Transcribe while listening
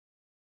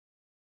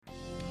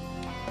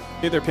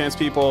Hey there, Pants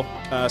people.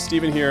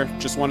 Steven here.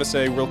 Just want to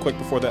say real quick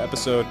before the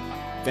episode,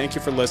 thank you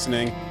for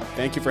listening.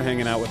 Thank you for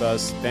hanging out with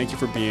us. Thank you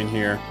for being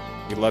here.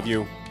 We love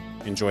you.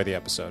 Enjoy the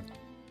episode.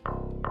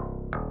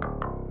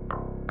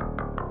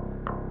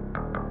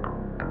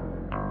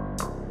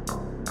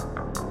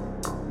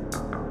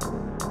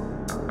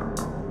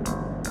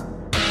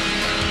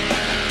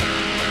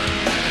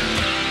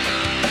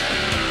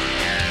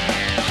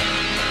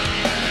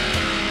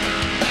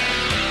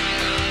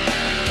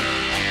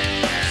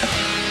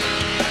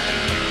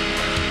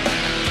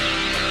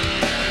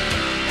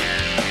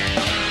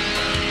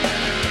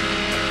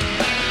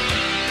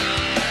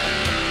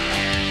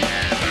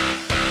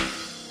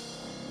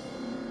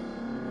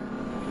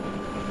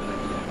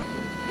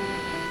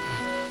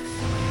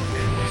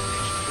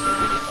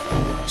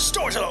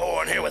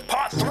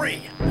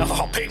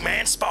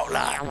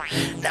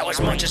 Now,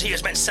 as much as he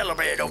has been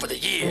celebrated over the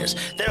years,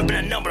 there have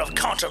been a number of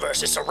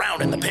controversies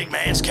surrounding the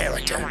Pigman's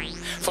character.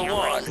 For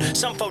one,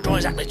 some folk don't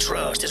exactly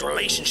trust his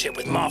relationship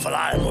with Marvel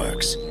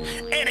Ironworks.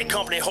 Any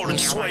company holding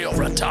sway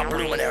over a top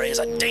luminary is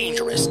a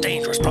dangerous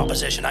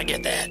proposition, I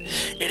get that.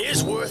 It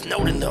is worth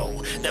noting,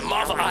 though, that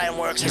Marvel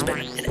Ironworks has been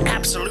an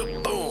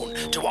absolute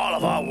boon to all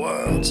of our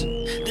worlds.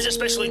 This is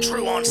especially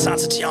true on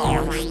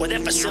Citadel, where their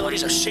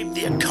facilities have shaped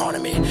the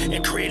economy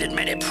and created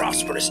many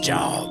prosperous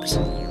jobs.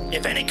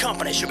 If any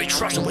company should be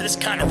trusted with this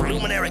kind of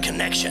luminary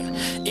connection,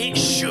 it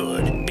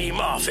should be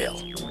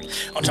Marvel.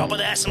 On top of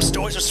that, some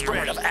stories have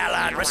spread of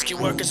allied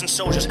rescue workers and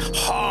soldiers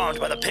harmed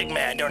by the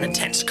Pigman during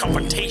intense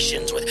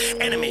confrontations with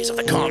enemies of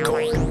the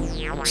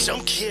Concord. Some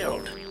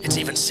killed, it's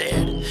even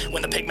said,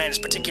 when the Pigman is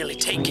particularly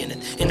taken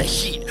in the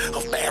heat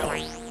of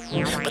battle.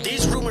 But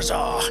these rumors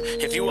are,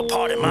 if you will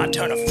pardon my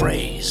turn of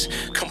phrase,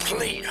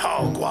 complete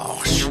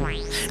hogwash.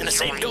 And the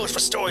same goes for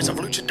stories of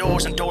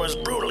luchadors and doors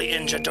brutally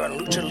injured during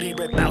lucha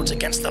libre bouts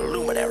against the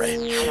luminary.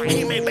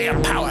 He may be a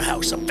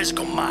powerhouse of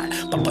physical might,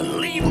 but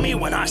believe me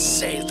when I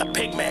say that the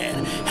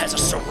Pigman has a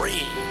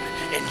serene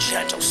and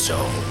gentle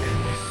soul.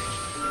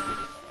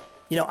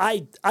 You know,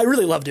 I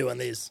really love doing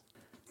these.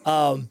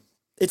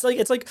 It's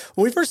like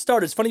when we first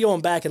started, it's funny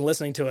going back and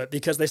listening to it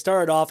because they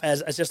started off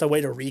as just a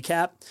way to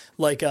recap.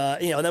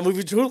 And then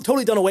we've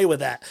totally done away with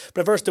that.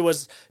 But at first it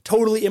was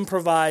totally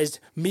improvised,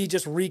 me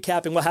just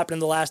recapping what happened in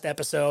the last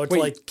episode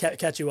to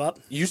catch you up.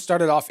 You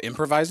started off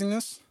improvising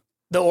this?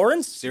 The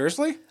Orans?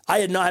 Seriously? I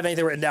did not have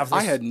anything written down for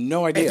this. I had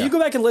no idea. If you go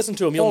back and listen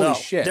to them, you'll know.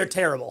 Shit. They're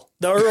terrible.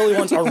 The early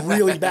ones are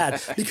really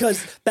bad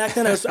because back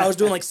then I was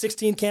doing like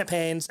 16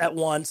 campaigns at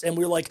once, and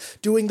we were like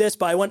doing this,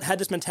 but I had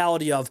this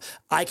mentality of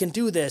I can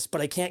do this,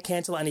 but I can't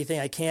cancel anything.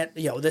 I can't,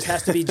 this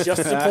has to be just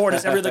as important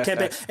as every other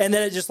campaign. And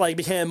then it just like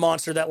became a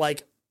monster that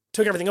like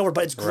took everything over,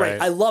 but it's great.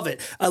 Right. I love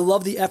it. I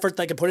love the effort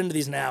that I can put into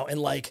these now, and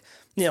like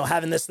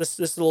having this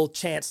little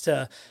chance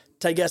to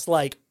I guess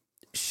like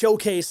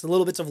showcase the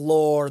little bits of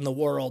lore in the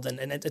world, and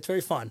it's very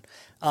fun.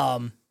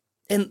 And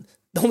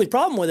the only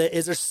problem with it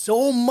is there's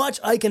so much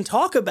I can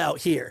talk about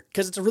here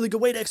because it's a really good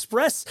way to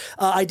express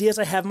ideas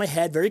I have in my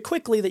head very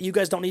quickly that you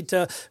guys don't need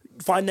to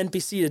find an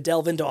NPC to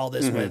delve into all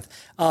this with.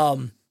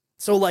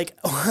 So like,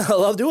 I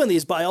love doing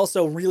these, but I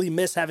also really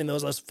miss having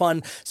those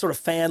fun sort of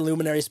fan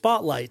luminary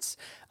spotlights.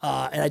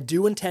 And I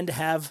do intend to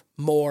have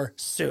more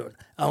soon.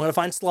 I'm going to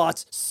find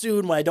slots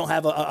soon when I don't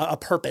have a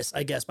purpose,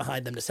 I guess,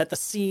 behind them to set the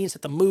scene,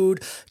 set the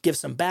mood, give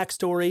some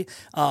backstory.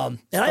 I'm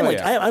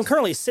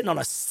currently sitting on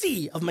a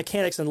sea of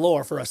mechanics and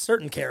lore for a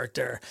certain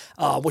character,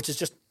 which is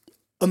just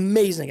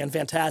amazing and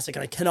fantastic.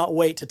 And I cannot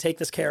wait to take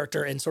this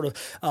character and sort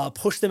of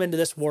push them into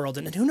this world.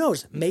 And who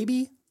knows,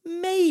 maybe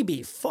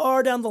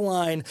far down the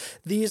line,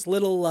 these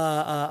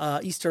little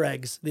Easter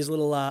eggs, these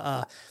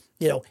little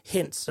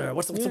hints, or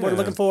what's the word I'm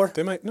looking for?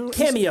 They might know.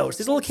 Cameos.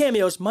 These little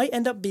cameos might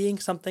end up being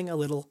something a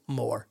little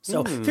more.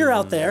 So if you're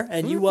out there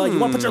and you want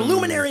to put your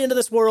luminary into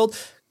this world,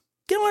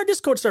 get on our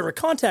Discord server.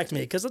 Contact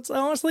me because it's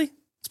honestly,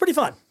 it's pretty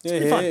fun.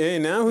 Hey,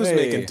 now who's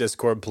making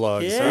Discord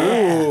plugs?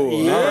 Yeah.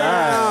 Ooh,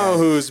 now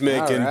who's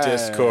making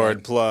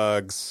Discord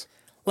plugs?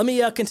 Let me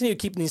continue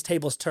keeping these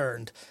tables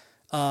turned.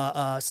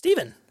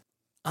 Steven,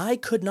 I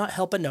could not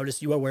help but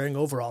notice you are wearing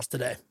overalls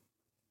today.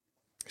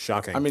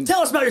 Shocking. I mean,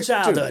 tell us about your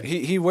childhood.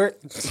 Dude, he wear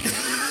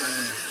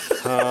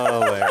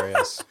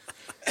hilarious.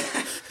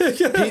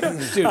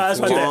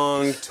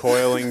 Long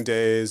toiling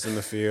days in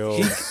the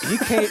field.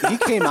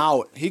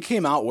 He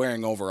came out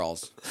wearing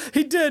overalls.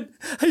 He did.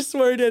 I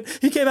swear he did.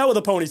 He came out with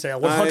a ponytail.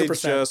 100%.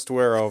 I just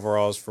wear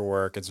overalls for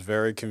work. It's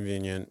very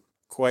convenient,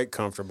 quite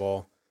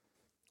comfortable,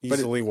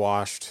 easily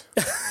washed,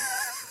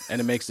 and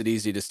it makes it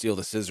easy to steal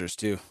the scissors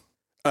too.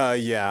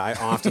 Yeah, I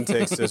often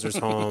take scissors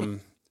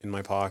home in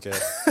my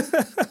pocket.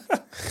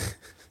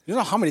 You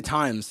know how many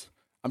times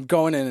I'm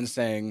going in and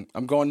saying,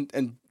 I'm going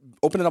and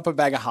opening up a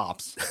bag of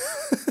hops.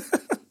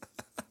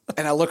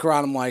 And I look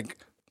around, I'm like,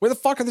 where the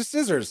fuck are the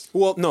scissors?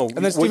 Well, no. And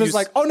then Steven's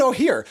like, oh, no,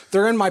 here.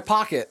 They're in my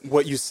pocket.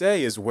 What you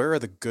say is, where are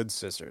the good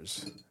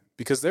scissors?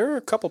 Because there are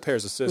a couple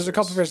pairs of scissors. There's a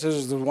couple pairs of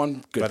scissors. There's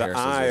one good pair of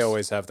scissors. But I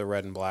always have the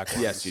red and black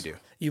ones. Yes, you do.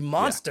 You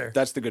monster. Yeah,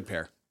 that's the good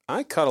pair.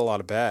 I cut a lot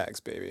of bags,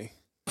 baby.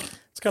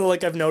 It's kind of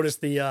like I've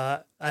noticed I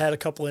had a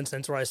couple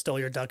incidents where I stole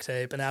your duct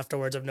tape, and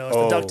afterwards I've noticed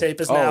the duct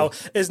tape is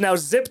now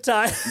zip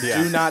tied.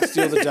 Yeah. Do not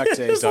steal the duct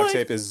tape. Duct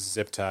tape is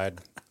zip tied.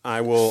 I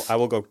will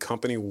go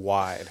company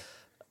wide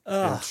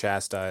and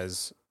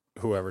chastise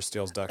whoever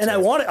steals duct tape. And I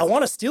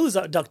want to steal his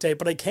duct tape,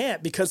 but I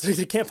can't because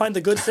they can't find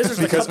the good scissors.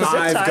 Because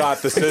I've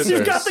got the scissors.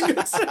 You've got the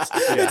good scissors.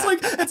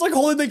 Yeah. It's like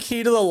holding the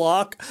key to the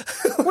lock.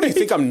 What do you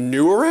think? I'm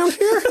new around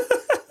here?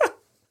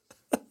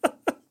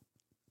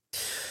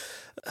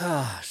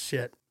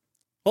 Shit.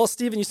 Well,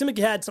 Steven, you seem like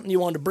you had something you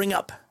wanted to bring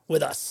up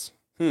with us.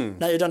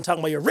 Now you're done talking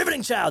about your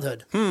riveting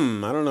childhood. I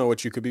don't know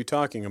what you could be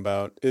talking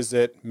about. Is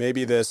it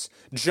maybe this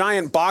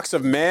giant box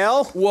of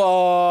mail?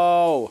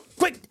 Whoa.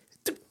 Quick,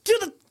 do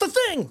the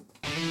thing.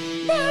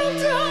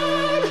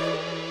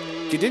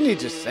 You didn't need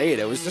to say it.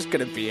 It was just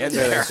going to be in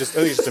there. I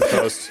think it's just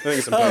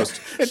in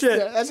post. Shit.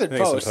 That's in think it's in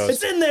post. post.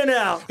 It's in there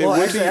now. Well,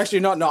 actually,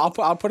 no. I'll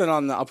put it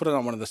on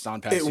one of the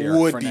sound pads It here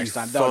would for be next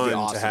time. That would be fun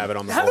awesome. to have it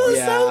on the Have it on board.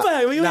 the sound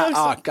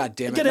bag. God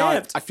damn it! Get Now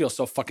amped. I feel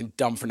so fucking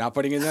dumb for not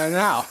putting it in there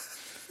now.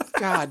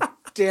 God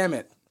damn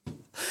it!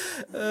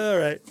 All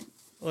right.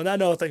 Well, now I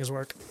know how things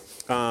work.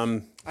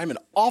 I'm an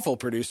awful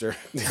producer.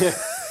 You're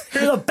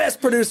the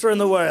best producer in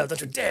the world.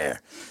 Don't you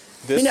dare.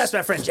 Be nice to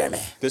my friend Jeremy.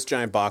 This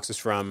giant box is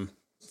from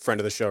friend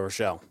of the show,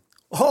 Rochelle.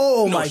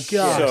 Oh my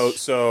gosh.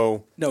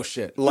 So No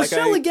shit. like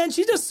Michelle again,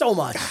 she does so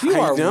much. You I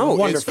are know,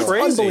 wonderful. it's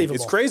crazy. Unbelievable.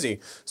 It's crazy.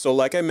 So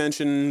like I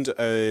mentioned,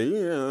 I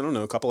don't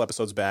know, a couple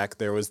episodes back,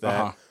 there was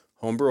that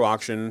homebrew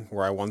auction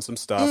where I won some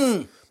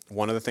stuff.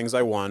 One of the things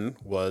I won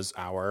was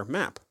our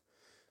map.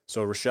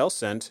 So Rochelle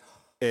sent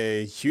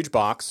a huge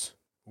box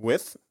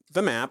with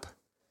the map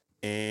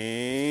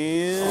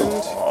and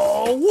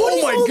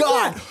Oh my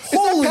God!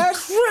 Holy Is that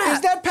Pez? crap!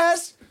 Is that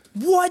Pez?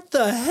 What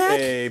the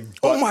heck?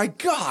 Oh my a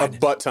God!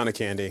 butt ton of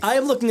candy. I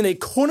am looking at a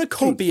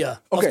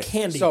cornucopia of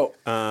candy. So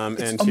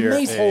And here,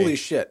 amazing. Holy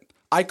shit!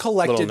 I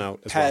collected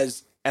note as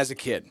Pez as a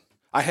kid.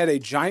 I had a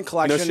giant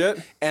collection, No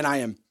shit? and I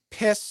am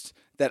pissed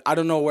that I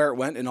don't know where it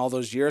went in all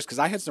those years because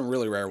I had some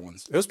really rare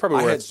ones. it was probably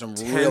I worth had some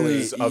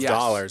tens of yes.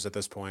 dollars at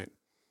this point.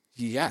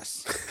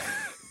 Yes.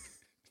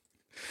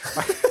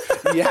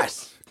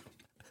 Yes.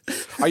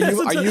 Are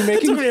you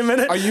making took me a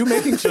minute. Are you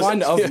making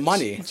fun of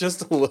money?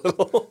 Just a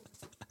little.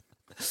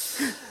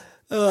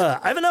 I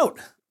have a note.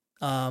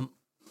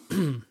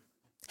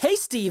 Hey,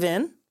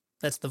 Steven.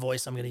 That's the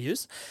voice I'm going to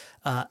use.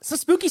 Some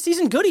spooky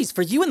season goodies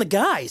for you and the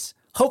guys.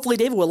 Hopefully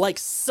David will like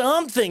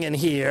something in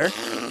here.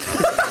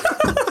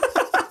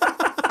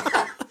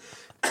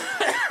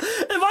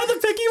 Am I the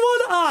picky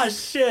one? Ah,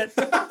 shit.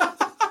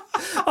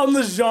 I'm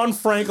the Jean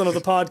Franklin of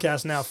the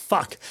podcast now.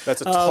 Fuck.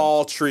 That's a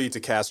tall tree to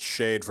cast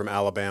shade from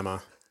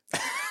Alabama.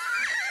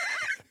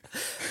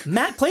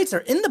 Matte plates are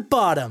in the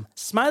bottom.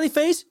 Smiley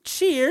face,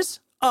 cheers,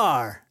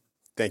 R.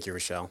 Thank you,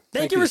 Rochelle.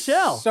 Thank you,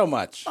 Rochelle. So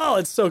much. Oh,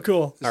 it's so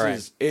cool. All right.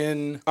 This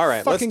is All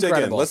right, let's fucking dig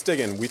incredible. in. Let's dig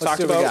in. We Let's talked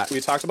see what we about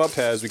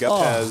Pez. We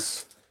got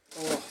Pez.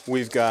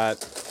 We've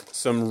got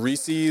some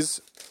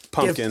Reese's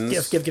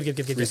pumpkins. Give.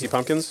 Reese's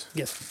pumpkins.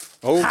 Give.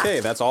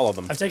 Okay, that's all of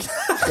them. I'm taking.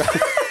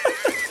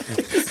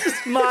 This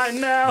is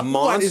mine now.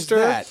 Monster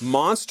that?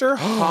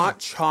 hot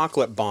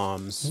chocolate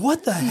bombs.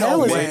 What the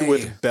hell is Made it?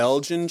 with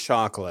Belgian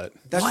chocolate.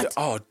 That's What?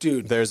 Oh,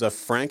 dude. There's a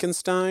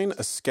Frankenstein,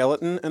 a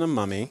skeleton, and a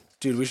mummy.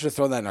 Dude, we should have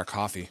thrown that in our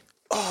coffee.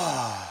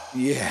 Oh.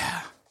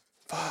 Yeah.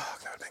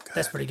 Fuck, that would be good.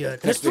 That's pretty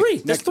good. There's three.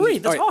 There's three.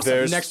 That's all right, awesome.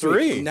 there's Next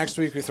three. Week, next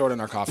week we throw it in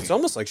our coffee. It's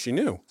almost like she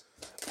knew.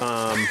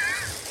 Oh,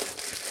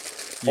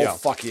 Yeah.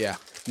 fuck yeah.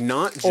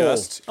 Not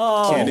just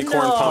candy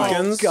corn no.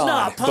 pumpkins, God.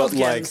 Not but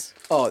like pumpkins.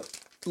 Oh,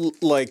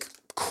 like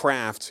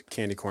craft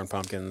candy corn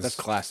pumpkins. that's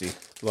classy.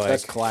 Like,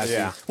 That's classy.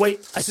 Yeah.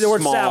 Wait, I see the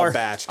word Small sour.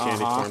 batch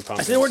candy corn pumpkins.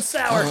 I see the word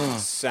sour.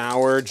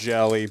 Sour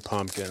jelly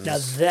pumpkins. Now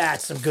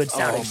that's some good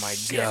sounding Oh my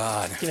shit.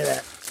 God. Give me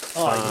that.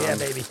 Oh yeah,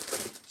 baby.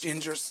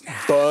 Ginger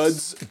snap.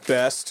 Bud's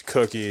Best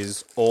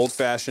Cookies,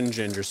 old-fashioned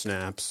ginger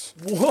snaps.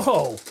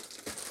 Whoa.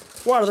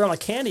 Wow, they're on like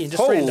candy and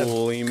just straight into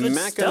Holy good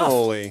stuff.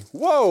 macanoli.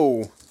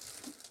 Whoa.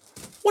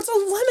 What's a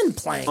lemon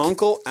plank?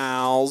 Uncle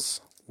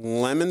Al's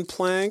lemon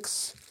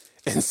planks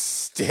and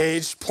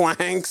stage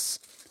planks.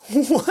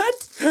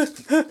 What?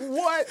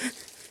 What?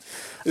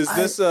 Is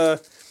this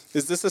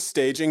a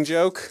staging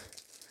joke?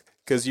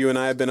 Because you and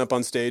I have been up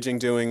on staging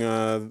doing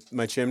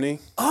my chimney.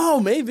 Oh,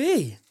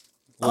 maybe.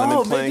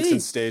 Lemon planks maybe.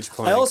 and stage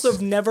planks. I also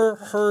have never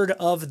heard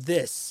of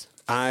this.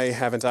 I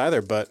haven't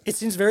either, but It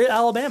seems very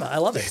Alabama. I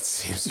love it it.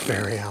 seems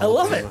very I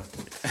love it.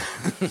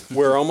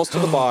 We're almost to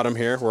the bottom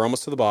here. We're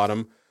almost to the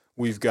bottom.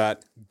 We've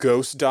got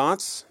ghost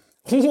dots.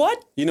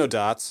 What? You know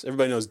dots.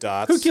 Everybody knows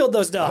dots. Who killed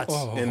those dots?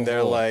 And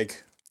they're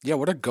like Yeah,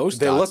 what are ghost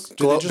they dots? look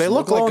Do glow, just they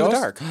look glow in the ghosts?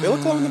 dark. They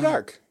look glow in the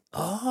dark.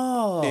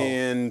 Oh.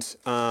 And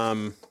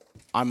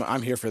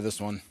I'm here for this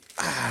one.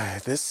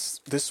 this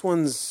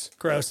one's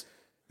Gross.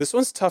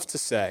 tough to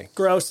say.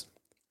 Gross.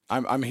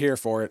 I'm here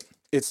for it.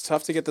 It's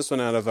tough to get this one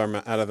out of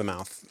the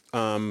mouth.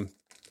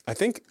 I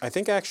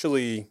think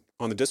actually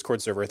on the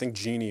Discord server, I think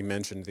Jeannie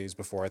mentioned these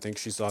before. I think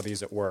she saw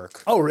these at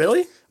work. Oh,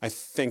 really? I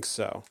think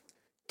so.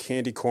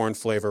 Candy corn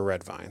flavor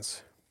red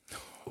vines.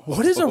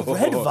 What is a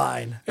red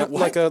vine?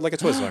 Like a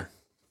Twizzler.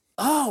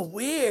 Oh,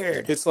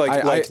 weird. It's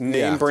like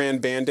name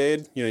brand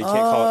Band-Aid. You know, you can't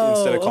call it,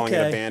 instead of calling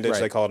it a bandage,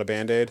 they call it a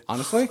Band-Aid.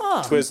 Honestly,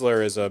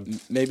 Twizzler is a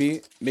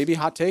maybe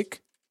hot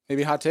take.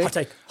 Maybe hot take. Hot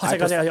take. Hot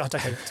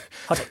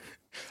take.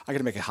 I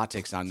gotta make a hot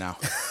take sound now.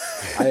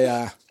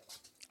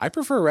 I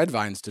prefer red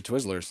vines to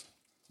Twizzlers.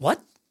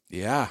 What?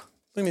 Yeah.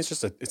 I mean,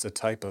 it's a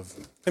type of.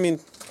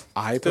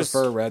 I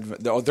prefer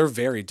red. Oh, they're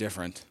very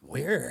different.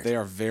 Weird. They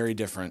are very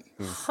different.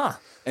 Huh.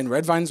 And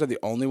red vines are the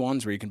only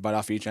ones where you can bite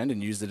off each end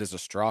and use it as a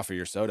straw for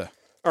your soda.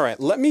 All right,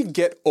 let me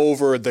get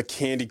over the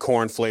candy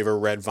corn flavor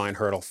red vine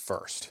hurdle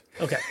first.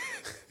 Okay.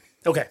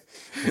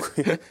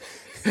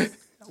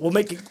 We'll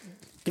make it.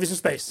 Give you some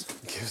space.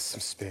 Give us some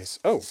space.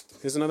 Oh,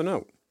 here's another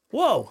note.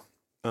 Whoa.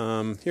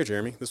 Here,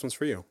 Jeremy. This one's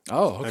for you.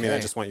 Oh, okay. I mean, I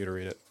just want you to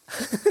read it.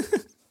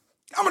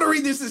 I'm going to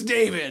read this as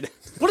David.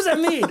 What does that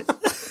mean?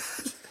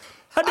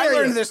 I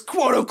learned this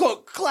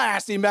quote-unquote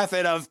classy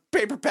method of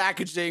paper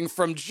packaging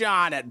from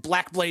John at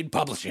Black Blade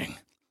Publishing.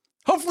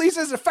 Hopefully it's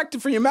as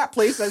effective for your map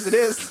place as it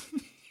is.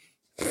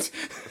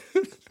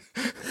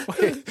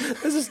 Wait,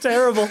 this is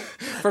terrible.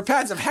 For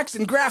pads of hex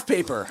and graph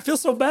paper. I feel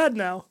so bad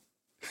now.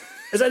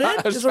 Is that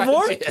it? Is there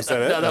more? Is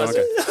that it? No, that was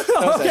it.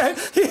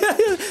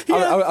 Okay.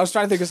 I was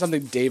trying to think of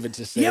something David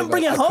to say. You didn't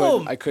bring it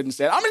home. I couldn't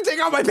say it. I'm going to take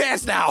off my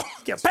pants now.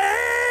 Get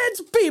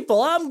pants,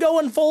 people. I'm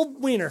going full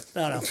wiener.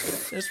 No.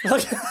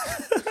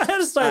 I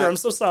had a cider. I'm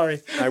so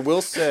sorry. I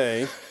will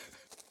say, it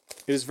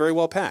is very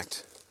well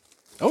packed.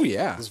 Oh,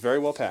 yeah. It's very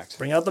well packed.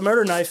 Bring out the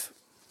murder knife.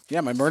 Yeah,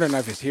 my murder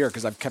knife is here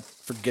because I've kept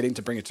forgetting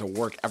to bring it to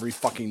work every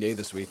fucking day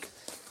this week.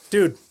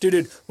 Dude,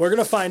 we're going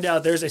to find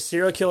out there's a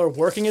serial killer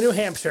working in New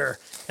Hampshire,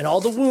 and all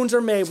the wounds are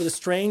made with a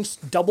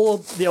strange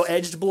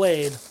double-edged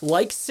blade,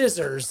 like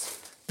scissors,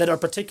 that are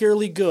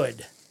particularly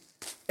good.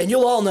 And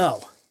you'll all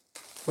know.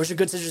 Where's your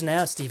good scissors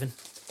now, Stephen?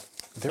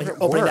 They're at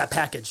Opening work. that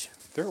package.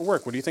 They're at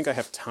work. What do you think I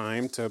have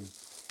time to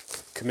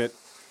commit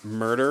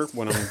murder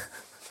when I'm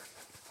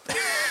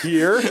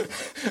here?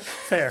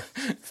 Fair.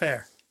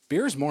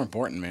 Beer is more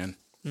important, man.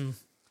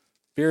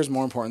 Beer is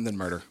more important than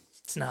murder.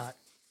 It's not.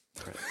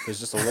 Right. There's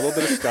just a little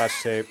bit of scotch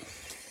tape.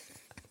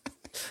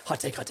 Hot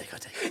take.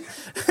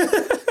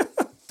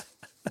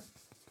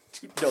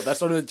 No,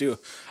 that's what I'm going to do.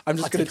 I'm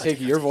just going to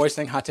take your voice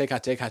saying hot take,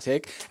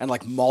 and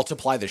like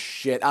multiply the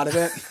shit out of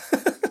it.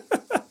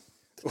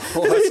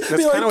 Well, that's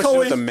kind of what you do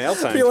with the mail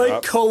time Be drop.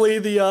 like Coley,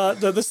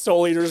 the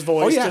Soul Eater's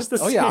voice.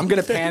 Oh, yeah. I'm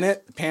going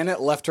to pan it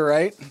left to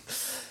right.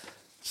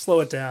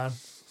 Slow it down.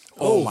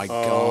 Oh, my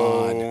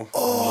God.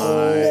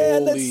 Oh,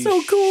 Man, that's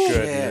so cool.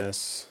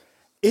 goodness.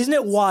 Isn't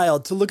it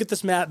wild to look at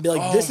this map and be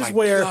like, this is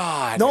where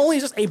God. not only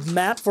is this a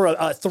map for a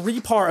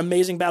 3-part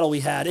amazing battle we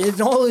had, and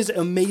not only is it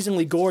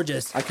amazingly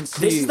gorgeous, I can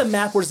see. This is the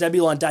map where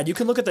Zebulon died. You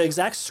can look at the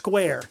exact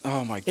square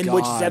in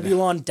which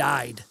Zebulon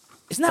died.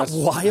 Isn't that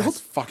wild?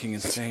 That's fucking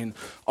insane.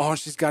 Oh,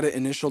 she's got it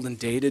initialed and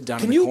dated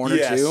down in the corner,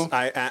 yes, too.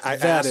 I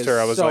asked her.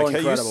 I was so like, hey,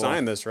 incredible. you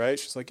signed this, right?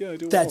 She's like, yeah, I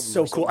do. That's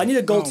so cool. I need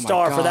a gold Oh my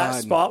star for that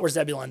God. spot where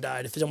Zebulon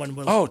died. If someone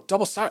will. Oh,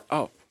 double star.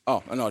 Oh,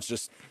 no, it's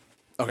just.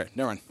 Okay,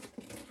 never mind.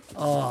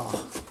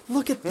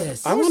 Look at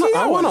this. I want to look.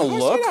 that one? I Oh,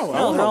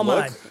 wanna they're all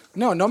look.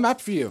 mine. No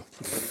map for you.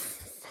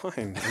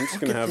 Fine. I'm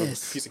just going to have a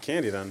this. piece of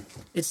candy then.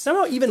 It's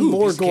somehow even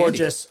more piece of candy.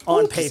 gorgeous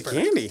on Piece of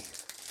paper. candy.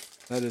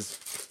 That is.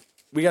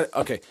 We got.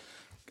 Okay.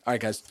 All right,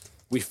 guys.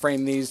 We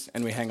frame these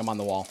and we hang them on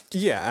the wall.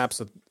 Yeah,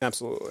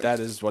 absolutely. That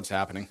is what's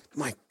happening.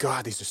 My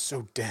God, these are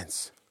so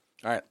dense.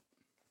 All right.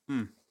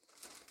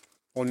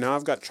 Well, now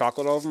I've got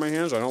chocolate all over my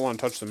hands. I don't want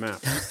to touch the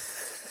map.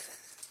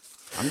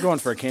 I'm going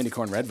for a candy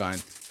corn red vine.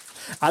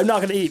 I'm not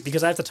going to eat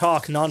because I have to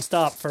talk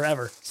nonstop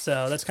forever.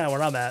 So that's kind of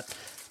where I'm at.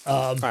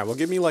 All right, well,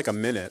 give me like a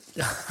minute.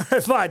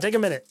 Fine, take a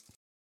minute.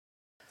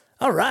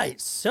 All right,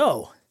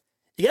 so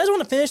you guys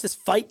want to finish this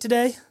fight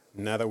today?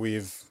 Now that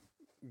we've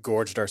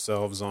gorged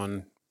ourselves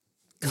on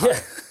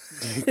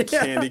Yeah.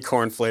 candy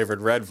corn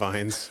flavored red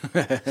vines.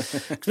 We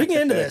can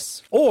get into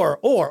this.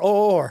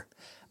 Or.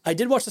 I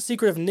did watch The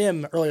Secret of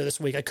Nim earlier this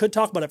week. I could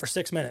talk about it for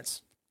 6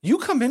 minutes. You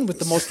come in with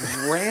the most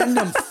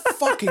random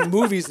fucking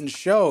movies and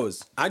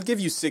shows. I'd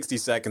give you 60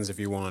 seconds if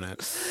you want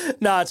it.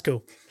 Nah, it's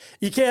cool.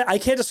 I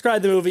can't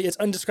describe the movie. It's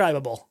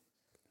undescribable.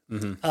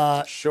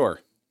 Sure.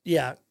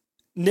 Yeah.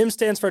 NIM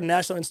stands for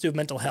National Institute of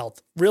Mental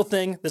Health. Real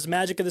thing. There's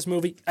magic in this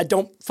movie. I'm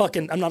not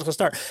going to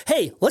start.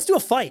 Hey, let's do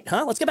a fight,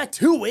 huh? Let's get back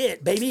to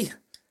it, baby.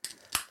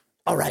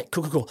 All right,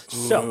 cool.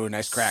 Ooh,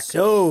 nice crack.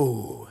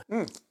 So,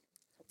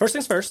 first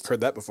things first.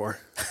 Heard that before.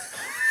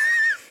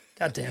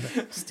 God damn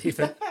it,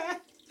 Stephen.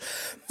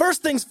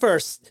 First things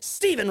first,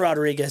 Stephen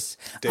Rodriguez.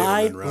 David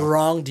I Monroe.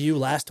 wronged you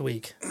last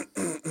week.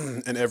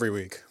 And every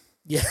week.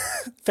 Yeah,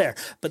 fair.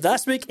 But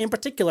last week in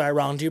particular, I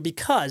wronged you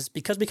because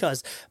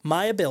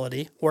my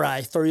ability, where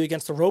I throw you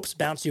against the ropes,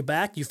 bounce you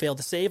back, you fail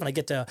to save, and I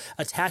get to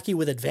attack you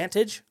with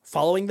advantage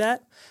following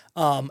that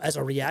as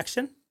a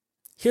reaction.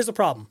 Here's the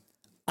problem.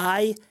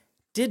 I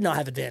did not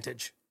have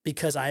advantage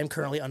because I am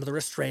currently under the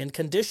restrained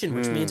condition,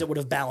 which means it would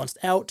have balanced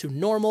out to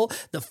normal.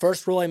 The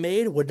first roll I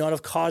made would not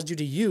have caused you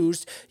to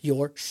use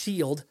your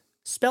shield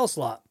spell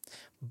slot.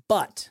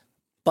 But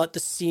the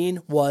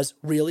scene was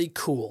really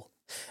cool.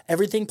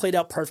 Everything played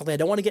out perfectly. I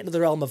don't want to get into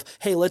the realm of,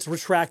 hey, let's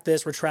retract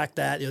this, retract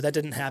that. That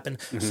didn't happen.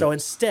 So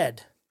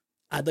instead,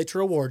 I'd like to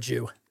reward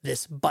you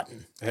this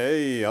button.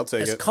 Hey, I'll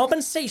take As it.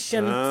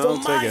 compensation for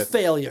my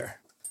failure.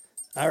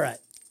 All right.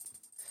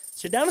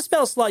 So you're down a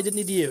spell slot you didn't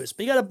need to use,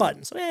 but you got a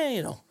button. So,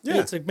 maybe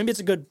it's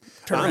a good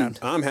turnaround.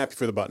 I'm happy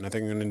for the button. I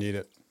think I'm going to need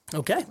it.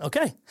 Okay.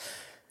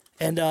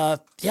 And,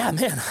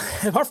 man,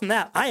 apart from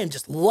that, I am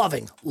just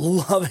loving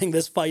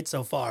this fight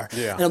so far.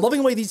 Yeah. And I'm loving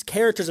the way these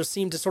characters have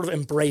seemed to sort of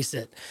embrace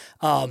it.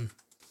 Do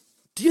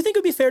you think it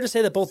would be fair to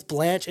say that both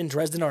Blanche and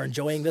Dresden are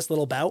enjoying this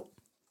little bout?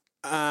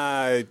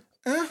 I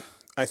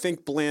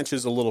think Blanche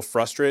is a little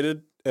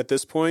frustrated at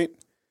this point,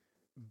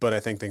 but I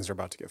think things are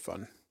about to get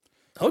fun.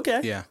 Okay.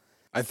 Yeah.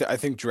 I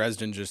think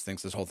Dresden just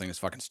thinks this whole thing is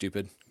fucking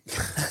stupid.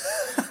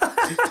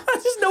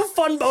 There's no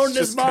fun bone in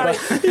his body.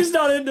 He's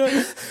not into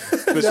it.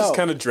 It's just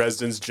kind of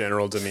Dresden's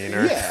general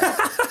demeanor. Yeah.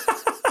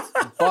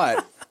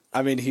 But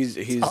I mean,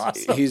 he's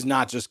awesome. He's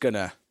not just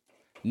gonna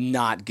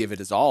not give it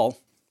his all.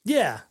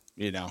 Yeah.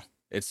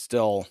 It's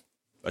still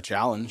a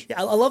challenge.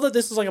 Yeah, I love that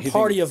this is like a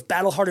party of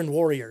battle-hardened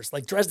warriors.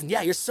 Like Dresden,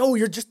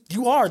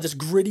 you are this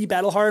gritty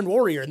battle-hardened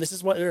warrior, and this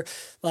is what you're.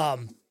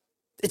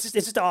 It's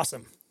just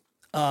awesome.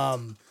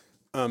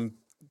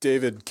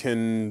 David,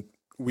 can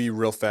we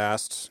real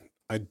fast?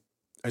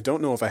 I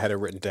don't know if I had it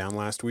written down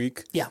last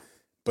week. Yeah.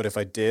 But if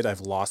I did,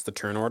 I've lost the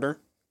turn order.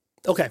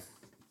 Okay.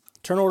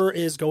 Turn order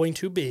is going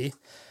to be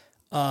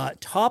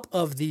top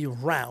of the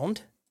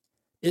round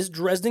is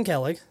Dresden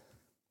Kellig,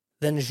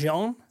 then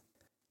Jean,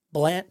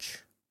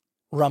 Blanche,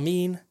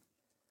 Ramin,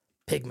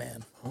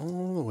 Pigman.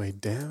 All the way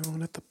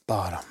down at the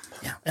bottom.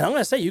 Yeah. And I'm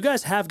going to say, you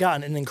guys have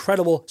gotten an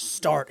incredible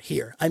start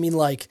here. I mean,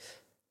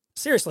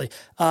 seriously,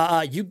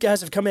 you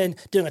guys have come in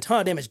doing a ton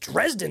of damage.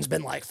 Dresden's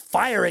been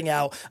firing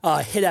out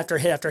hit after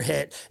hit after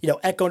hit.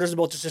 Echo and Dresden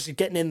both just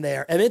getting in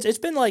there, and it's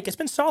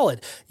been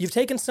solid. You've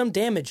taken some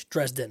damage,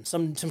 Dresden,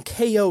 some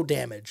KO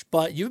damage,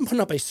 but you've been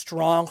putting up a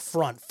strong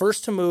front,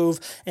 first to move,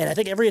 and I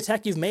think every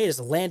attack you've made has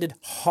landed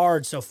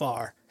hard so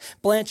far.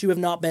 Blanche, you have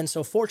not been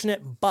so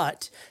fortunate,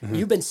 but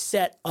you've been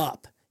set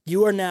up.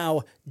 You are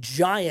now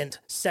giant,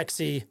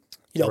 sexy.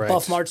 Right.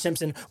 Buff Marge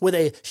Simpson with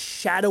a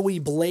shadowy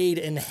blade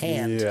in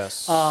hand.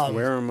 Yes.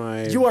 Where are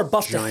my You are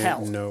buffed to giant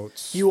hell.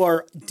 notes? You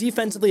are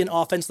defensively and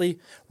offensively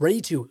ready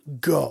to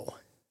go.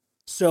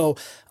 So,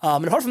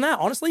 and apart from that,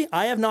 honestly,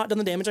 I have not done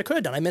the damage I could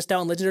have done. I missed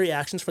out on legendary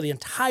actions for the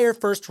entire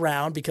first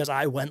round because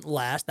I went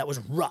last. That was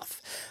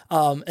rough.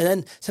 And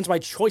then, since my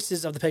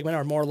choices of the Pigmen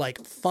are more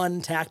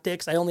fun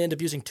tactics, I only end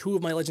up using 2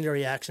 of my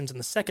legendary actions in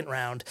the second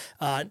round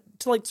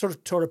to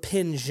sort of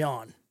pin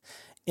Jean.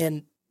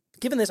 And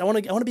given this, I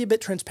want to be a bit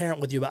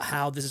transparent with you about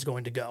how this is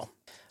going to go.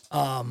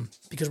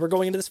 Because we're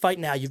going into this fight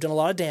now. You've done a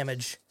lot of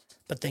damage,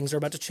 but things are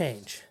about to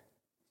change.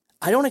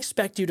 I don't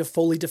expect you to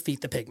fully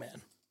defeat the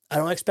Pigman. I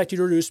don't expect you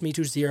to reduce me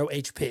to 0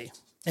 HP.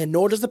 And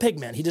nor does the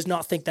Pigman. He does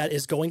not think that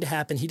is going to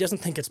happen. He doesn't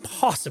think it's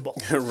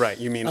possible. Right.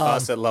 You mean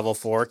us at level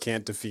 4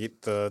 can't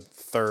defeat the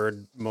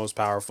third most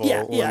powerful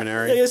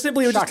luminary? Yeah,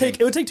 simply it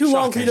would take too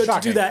long for you to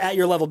do that at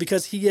your level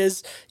because he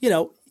is,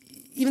 even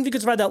if you could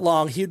survive that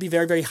long, he would be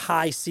very, very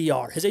high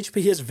CR. His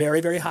HP is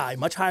very, very high,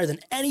 much higher than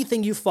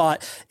anything you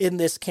fought in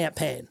this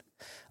campaign.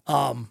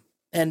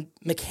 And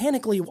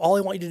mechanically, all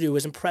I want you to do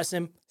is impress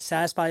him,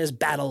 satisfy his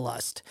battle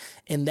lust.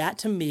 And that,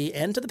 to me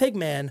and to the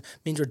Pigman,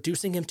 means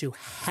reducing him to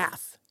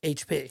half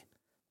HP.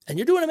 And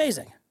you're doing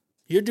amazing.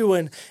 You're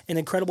doing an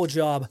incredible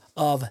job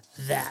of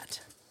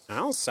that.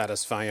 I'll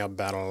satisfy your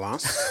battle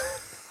lust.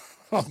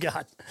 Oh,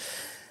 God.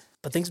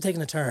 But things have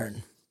taken a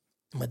turn.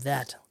 And with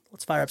that,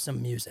 let's fire up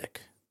some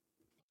music.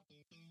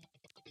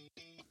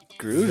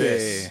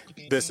 Groovy.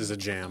 This is a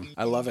jam.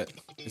 I love it.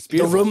 It's The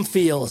beautiful. room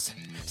feels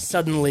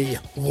suddenly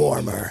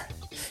warmer.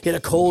 Yet a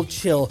cold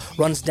chill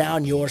runs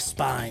down your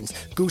spines.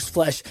 Goose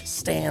flesh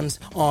stands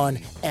on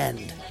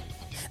end.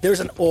 There's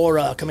an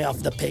aura coming off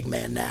the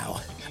Pigman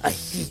now. A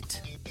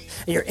heat.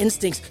 And your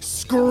instincts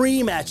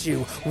scream at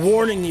you,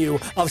 warning you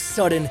of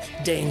sudden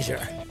danger.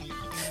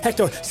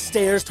 Hector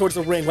stares towards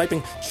the ring,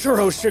 wiping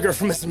churro sugar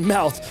from his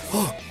mouth.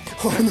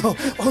 Oh no.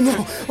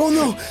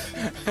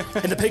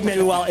 And the Pigman,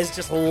 meanwhile, is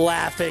just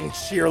laughing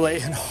cheerily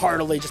and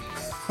heartily, just...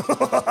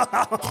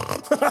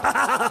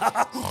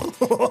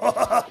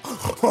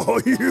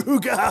 Oh, you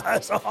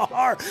guys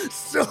are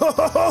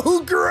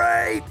so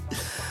great!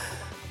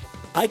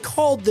 I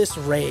called this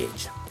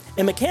rage,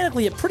 and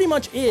mechanically it pretty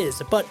much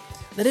is, but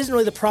that isn't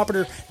really the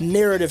proper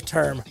narrative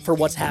term for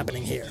what's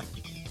happening here.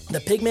 The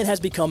Pigman has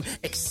become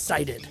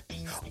excited,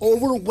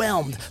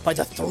 overwhelmed by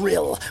the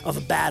thrill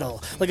of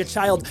battle. Like a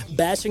child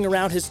bashing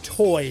around his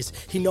toys,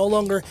 he no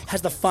longer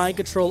has the fine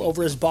control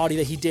over his body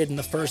that he did in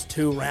the first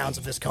 2 rounds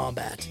of this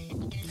combat.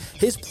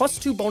 His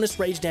 +2 bonus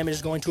rage damage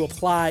is going to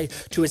apply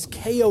to his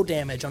KO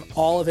damage on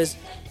all of his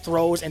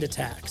throws and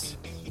attacks.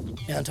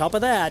 And on top of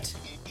that,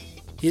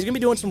 he's going to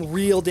be doing some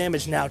real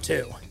damage now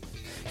too.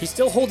 He's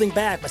still holding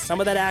back, but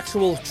some of that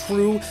actual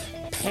true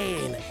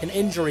pain and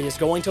injury is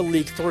going to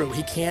leak through.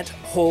 He can't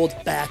hold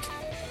back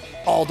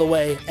all the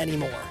way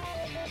anymore.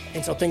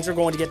 And so things are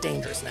going to get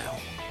dangerous now.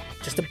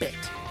 Just a bit.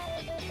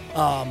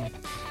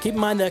 Keep in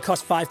mind that it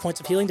costs 5 points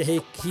of healing to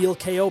heal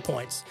KO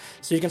points.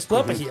 So you can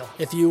split up a heal.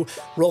 If you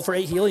roll for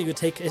 8 heal, you could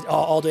take it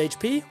all to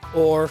HP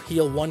or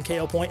heal 1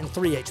 KO point and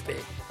 3 HP.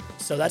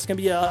 So that's going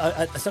to be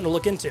something to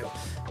look into.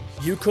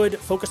 You could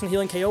focus on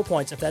healing KO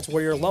points if that's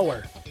where you're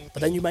lower,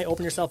 but then you might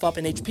open yourself up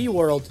in HP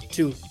world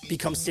to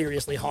become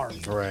seriously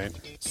harmed. Right.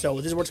 So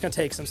this is where it's going to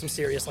take some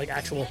serious,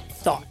 actual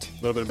thought. A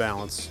little bit of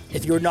balance.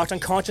 If you're knocked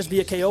unconscious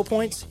via KO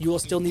points, you will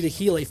still need to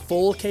heal a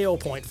full KO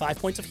point, 5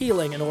 points of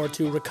healing, in order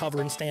to recover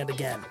and stand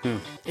again.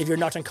 If you're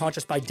knocked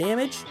unconscious by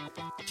damage,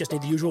 just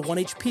need the usual 1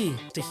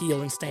 HP to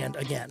heal and stand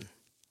again.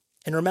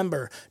 And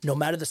remember, no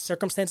matter the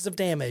circumstances of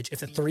damage, if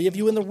the 3 of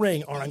you in the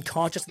ring are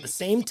unconscious at the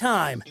same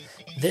time,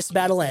 this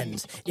battle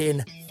ends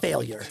in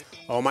failure.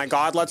 Oh my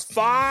God, let's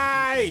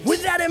fight!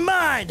 With that in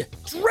mind,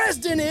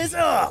 Dresden is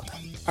up!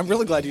 I'm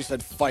really glad you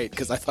said fight,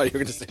 because I thought you were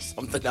going to say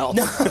something else.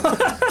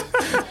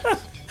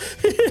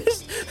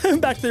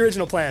 Back to the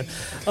original plan.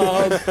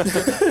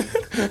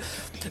 The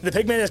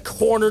Pigman is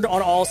cornered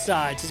on all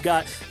sides. He's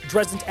got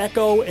Dresden's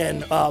Echo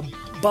and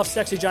buff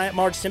sexy giant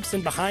Marge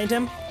Simpson behind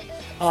him.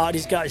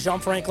 He's got Jean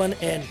Franklin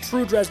and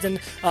True Dresden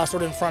sort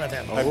of in front of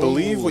him. I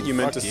believe what you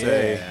meant to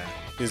say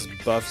is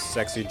buff,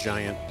 sexy,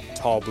 giant,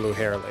 tall blue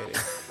hair lady.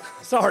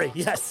 Sorry,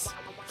 yes.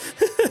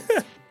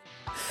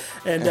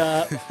 And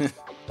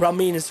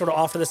Ramin is sort of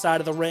off to the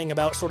side of the ring,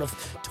 about sort of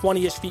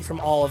 20-ish feet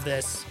from all of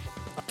this,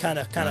 kind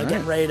of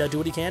getting ready to do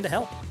what he can to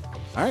help.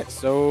 All right,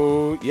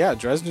 so yeah,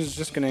 Dresden's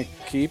just going to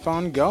keep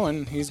on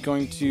going. He's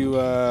going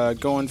to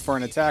go in for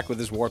an attack with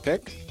his war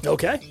pick.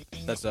 Okay.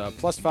 That's a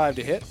 +5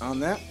 to hit on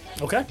that.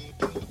 Okay.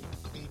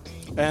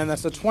 And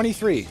that's a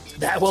 23.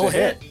 That will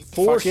hit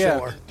for Fuck yeah.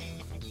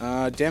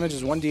 sure. Damage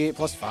is 1d8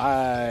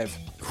 +5.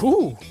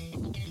 Whew.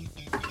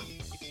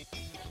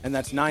 And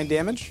that's 9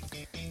 damage.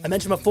 I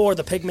mentioned before,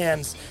 the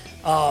Pigman's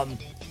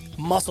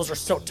muscles are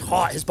so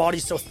taut, his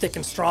body's so thick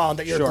and strong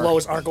that your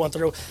blows aren't going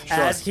through. Sure.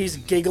 As he's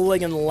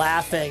giggling and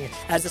laughing,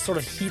 as this sort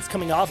of heat's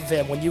coming off of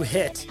him, when you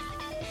hit,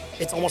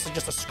 it's almost like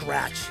just a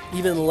scratch.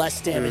 Even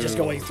less damage is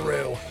going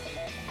through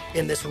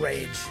in this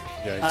rage.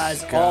 Yikes.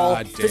 As God all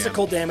damn.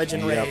 physical damage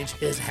and rage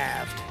is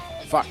halved.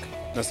 Fuck.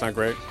 That's not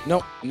great.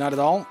 Nope, not at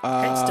all.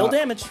 And still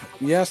damage.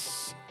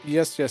 Yes.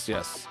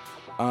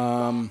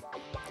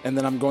 And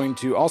then I'm going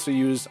to also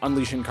use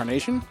Unleash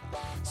Incarnation,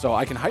 so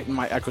I can heighten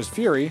my Echo's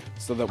Fury,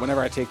 so that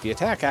whenever I take the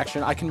attack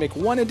action, I can make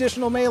 1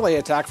 additional melee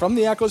attack from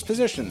the Echo's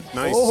position.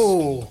 Nice.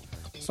 Oh.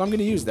 So I'm going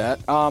to use that.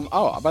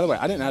 Oh, by the way,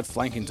 I didn't add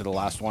flanking to the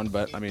last one,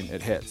 but I mean,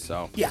 it hit,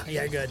 so.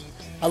 Yeah, good.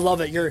 I love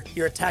it. Your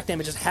attack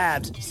damage is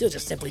halved. Still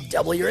just simply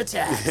double your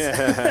attack.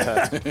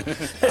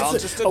 I'll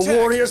just a attack.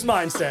 warrior's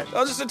mindset.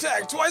 I'll just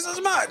attack twice as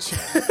much.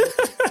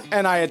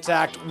 And I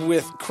attacked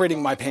with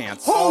critting my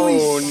pants.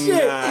 Holy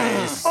shit!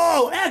 Nice.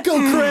 Oh, Echo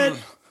crit!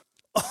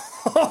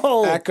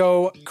 Oh,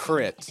 Echo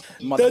crit.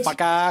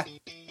 Motherfucker.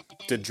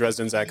 Did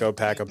Dresden's Echo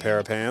pack a pair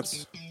of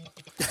pants?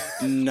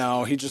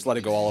 No, he just let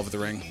it go all over the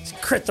ring.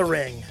 crit the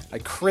ring. I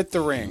crit the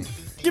ring.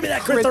 Give me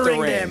that crit the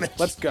ring damage.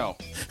 Let's go.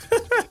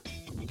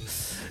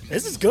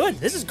 This is good.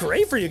 This is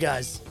great for you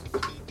guys.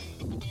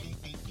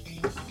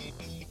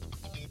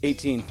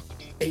 18.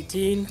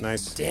 18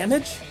 Nice.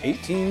 damage?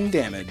 18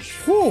 damage.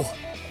 Whew.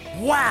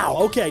 Wow.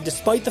 Okay,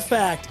 despite the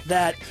fact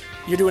that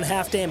you're doing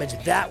half damage,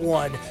 that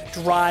one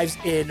drives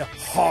in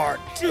hard.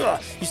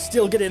 Ugh. You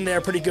still get in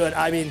there pretty good.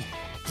 I mean,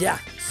 yeah,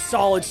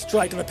 solid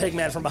strike to the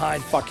Pigman from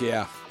behind. Fuck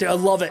yeah. Dude, I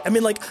love it. I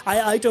mean,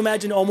 I like to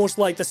imagine almost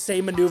like the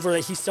same maneuver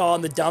that he saw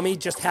on the dummy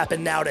just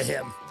happened now to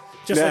him.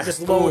 Just like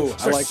this low Ooh,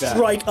 I like that.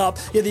 strike up.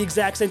 Yeah, the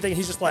exact same thing.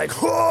 He's just like,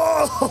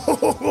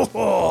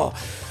 oh,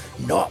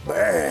 not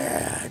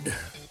bad.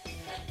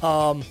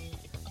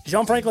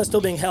 Jean Franklin is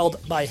still being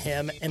held by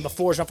him, and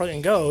before Jean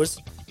Franklin goes,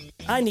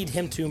 I need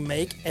him to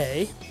make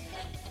a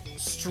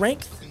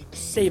strength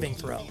saving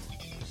throw.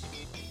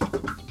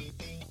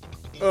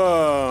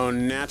 Oh,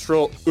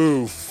 natural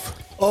oof.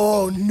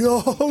 Oh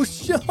no,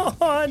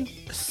 Sean!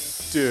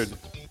 Dude,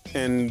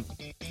 and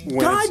when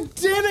God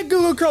damn it,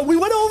 Google Chrome. We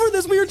went over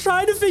this. We were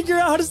trying to figure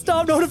out how to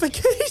stop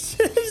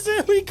notifications,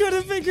 and we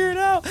couldn't figure it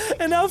out.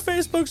 And now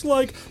Facebook's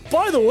like,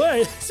 by the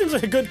way, seems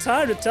like a good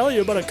time to tell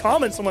you about a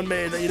comment someone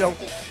made that you don't...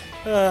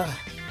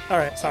 all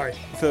right, sorry.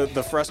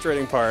 the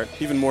frustrating part,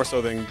 even more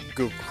so than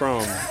Google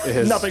Chrome,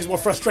 is Nothing's more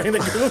frustrating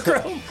than Google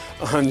Chrome.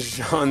 on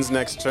Jean's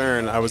next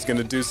turn, I was going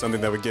to do something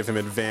that would give him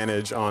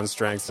advantage on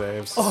strength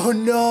saves. Oh,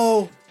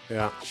 no.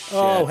 Yeah.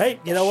 Oh, hey,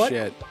 you know what?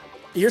 Shit.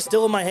 You're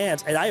still in my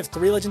hands, and I have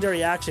 3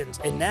 legendary actions,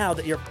 and now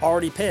that you're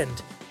already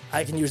pinned,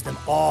 I can use them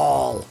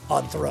all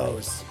on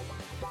throws.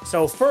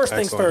 So first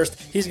things Excellent.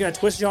 first, he's going to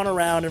twist John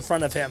around in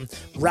front of him,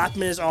 wrap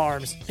him in his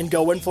arms, and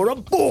go in for a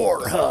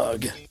boar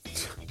hug.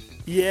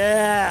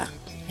 Yeah,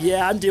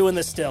 I'm doing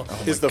this still.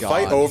 Is the God.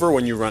 fight over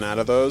when you run out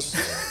of those?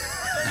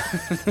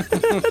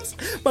 That's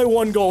my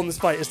one goal in this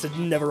fight, is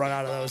to never run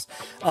out of those.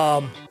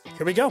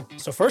 Here we go.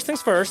 So first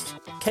things first,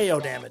 KO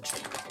damage.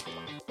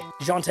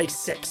 Jean takes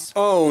 6.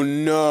 Oh,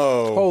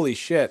 no. Holy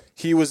shit.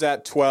 He was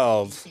at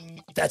 12.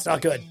 That's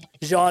not good.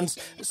 Jean's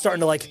starting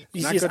to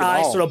you Not see his good at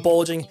eyes all. sort of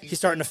bulging. He's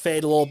starting to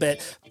fade a little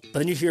bit. But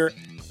then you hear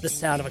the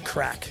sound of a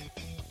crack.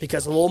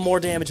 because a little more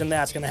damage than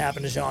that's going to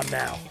happen to Jean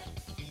now.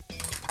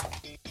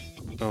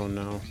 Oh,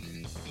 no.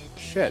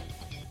 Shit.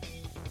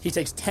 He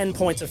takes 10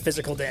 points of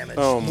physical damage.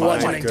 Oh, my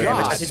bludgeoning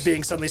damage gosh. as he's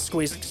being suddenly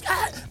squeezed.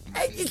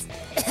 I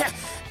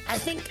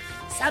think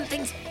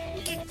something's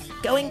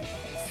going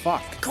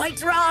Fuck.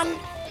 quite wrong,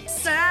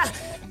 sir.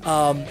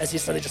 As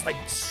he's suddenly just like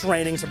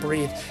straining to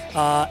breathe.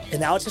 And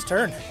now it's his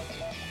turn.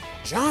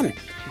 John,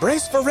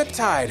 brace for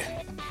Riptide.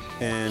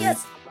 And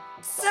Yes,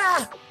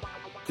 sir.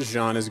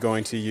 Jean is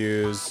going to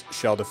use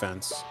Shell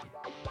Defense.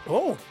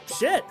 Oh,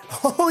 shit.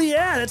 Oh,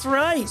 yeah, that's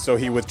right. So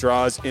he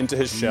withdraws into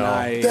his shell.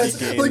 Nice. That's,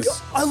 He like,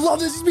 gains, I love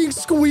this. He's being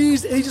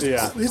squeezed, and he just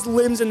Yeah. his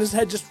limbs and his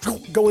head just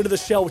go into the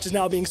shell, which is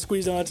now being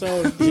squeezed on its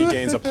own. he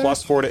gains a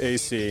 +4 to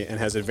AC and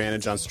has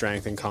advantage on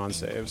strength and con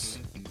saves.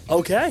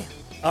 Okay.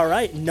 All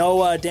right.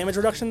 No damage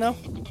reduction, though?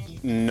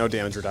 No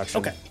damage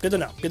reduction. Okay. Good to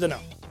know. Good to know.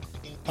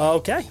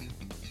 Okay.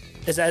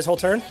 Is that his whole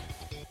turn?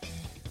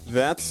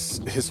 That's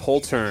his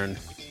whole turn.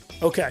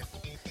 Okay.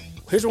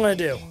 Here's what I'm going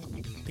to do.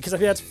 Because I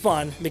think that's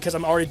fun, because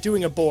I'm already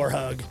doing a boar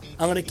hug,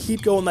 I'm going to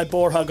keep going my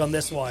boar hug on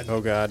this one.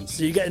 Oh, God.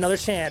 So you get another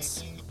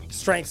chance.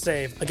 Strength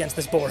save against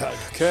this boar hug.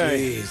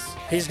 Okay.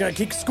 He's going to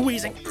keep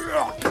squeezing.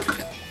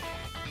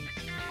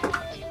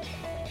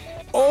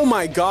 Oh,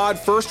 my God.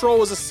 First roll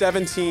was a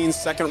 17.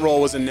 Second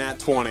roll was a nat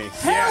 20.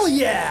 Hell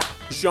yeah!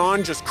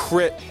 Jean just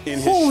crit in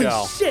his Holy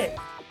shell. shit!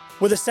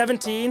 With a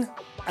 17,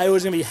 I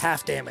was going to be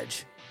half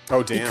damage.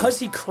 Oh, damn. Because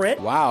he crit,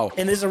 Wow.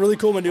 and this is a really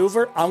cool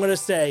maneuver, I'm going to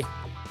say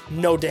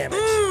no damage.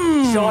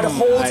 Sean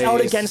holds out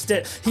nice. against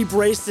it. He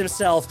braced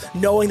himself,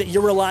 knowing that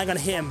you're relying on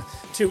him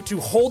to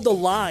hold the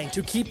line,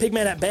 to keep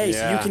Pigman at bay so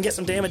you Yeah. can get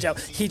some damage out.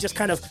 He just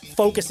kind of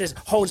focuses,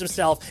 hones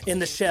himself in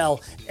the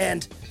shell,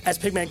 and as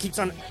Pigman keeps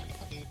on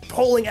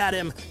pulling at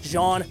him,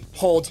 Jean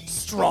holds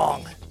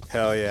strong.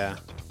 Hell yeah.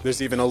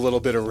 There's even a little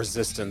bit of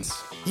resistance.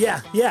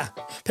 Yeah.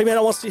 Pigman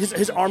almost,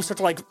 his arms start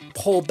to like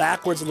pull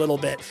backwards a little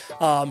bit.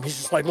 He's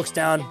just like looks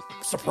down,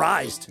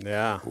 surprised.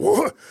 Yeah.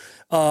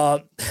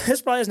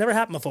 This probably has never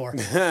happened before.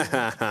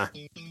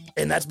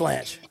 And that's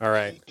Blanche. All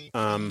right.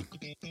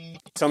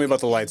 Tell me about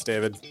the lights,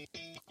 David.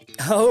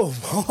 Oh,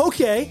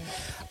 okay.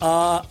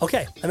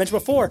 Okay, I mentioned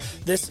before,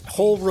 this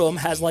whole room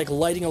has like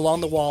lighting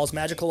along the walls,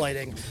 magical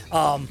lighting.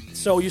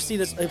 So you see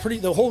this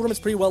the whole room is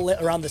pretty well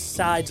lit around the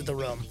sides of the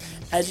room.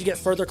 As you get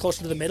further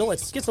closer to the middle,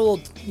 it gets a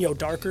little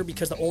darker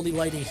because the only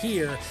lighting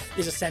here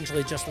is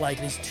essentially just like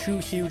these two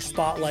huge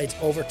spotlights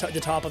over the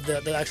top of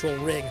the actual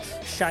ring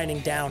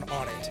shining down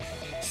on it.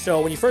 So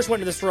when you first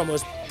went into this room, it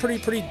was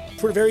pretty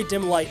very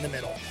dim light in the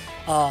middle.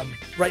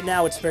 Right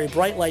now it's very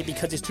bright light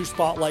because these two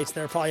spotlights,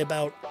 they're probably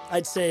about,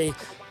 I'd say,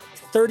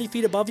 30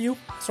 feet above you,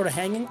 sort of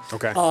hanging,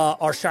 Okay.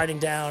 are shining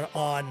down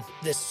on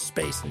this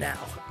space now.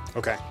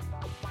 Okay.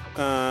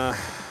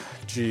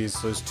 Geez,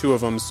 there's two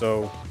of them,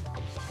 so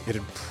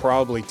it'd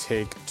probably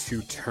take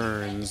 2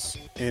 turns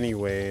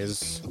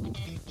anyways.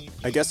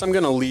 I guess I'm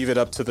going to leave it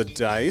up to the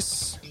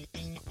dice.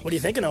 What are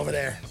you thinking over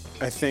there?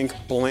 I think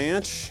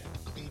Blanche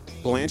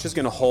is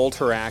going to hold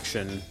her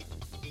action,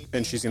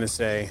 and she's going to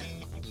say,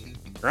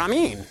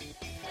 Ramin,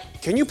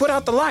 can you put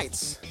out the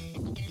lights?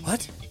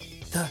 What?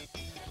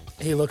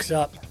 He looks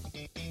up.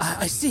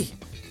 I see.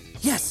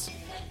 Yes,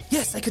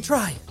 I could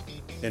try.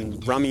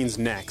 And Ramin's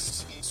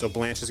next, so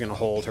Blanche is going to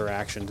hold her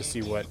action to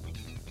see what...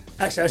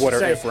 Actually, What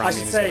I if should Ramin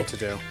say, is able to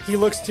do? He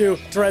looks to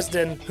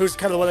Dresden, who's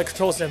kind of the one that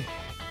controls him.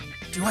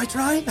 Do I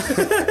try?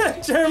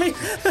 Jeremy?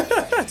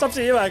 It's up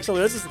to you,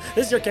 actually. This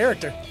is your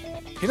character.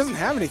 He doesn't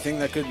have anything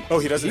that could. Oh,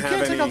 he doesn't He have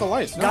can't any... take out the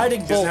lights. No.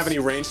 Guiding He doesn't bolt. have any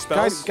ranged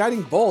spells?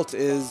 Guiding bolt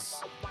is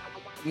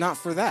not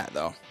for that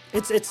though.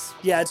 It's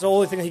the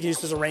only thing that he can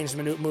use as a ranged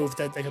move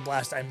that they can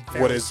blast. I'm What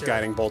fairly does sure.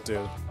 Guiding Bolt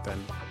do,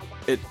 then?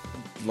 It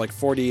like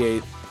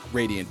 48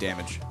 radiant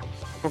damage.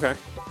 Okay.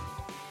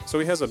 So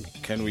he has a...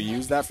 Can we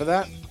use that for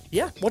that?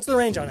 Yeah. What's the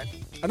range on it?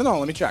 I don't know.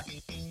 Let me check.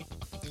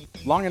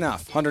 Long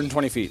enough.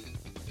 120 feet.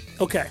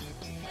 Okay.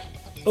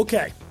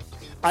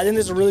 I think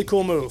this is a really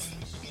cool move.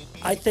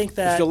 I think If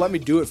that you'll let me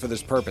do it for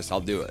this purpose,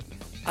 I'll do it.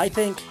 I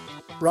think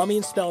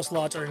Ramin's spell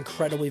slots are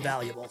incredibly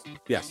valuable.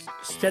 Yes.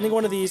 Spending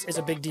one of these is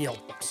a big deal.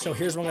 So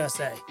here's what I'm gonna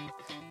say: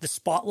 the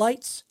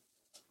spotlights.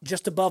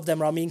 Just above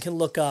them, Ramin can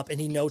look up and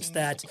he notes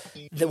that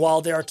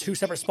while there are two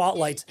separate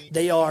spotlights,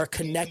 they are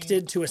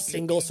connected to a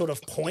single sort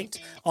of point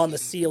on the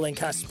ceiling,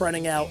 kind of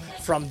spreading out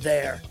from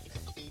there.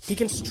 He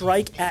can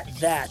strike at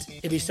that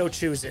if he so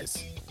chooses.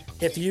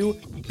 If you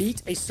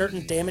beat a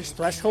certain damage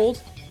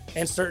threshold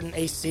and certain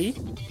AC,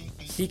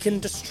 he can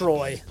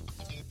destroy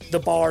the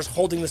bars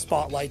holding the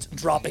spotlights,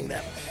 dropping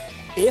them.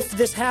 If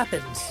this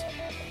happens,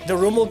 the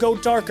room will go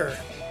darker,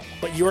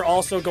 but you are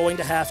also going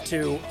to have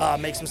to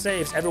make some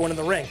saves, everyone in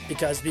the ring,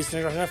 because these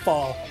things are going to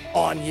fall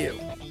on you.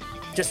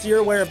 Just so you're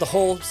aware of the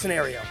whole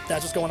scenario.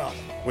 That's what's going on.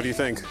 What do you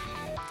think?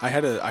 I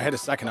had a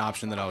second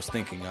option that I was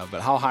thinking of,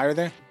 but how high are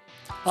they?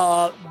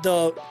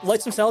 The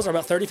lights themselves are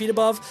about 30 feet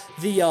above.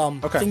 The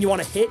Okay. thing you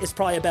want to hit is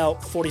probably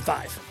about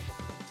 45.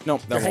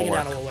 Nope, They're that won't hanging work.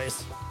 down a little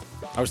ways.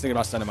 I was thinking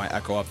about sending my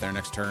echo up there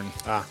next turn.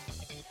 Ah.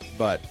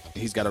 but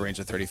he's got a range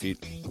of 30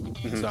 feet.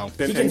 So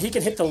he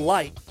can hit the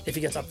light if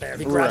he gets up there. If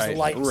he grabs the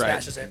light and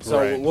smashes it.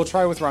 So we'll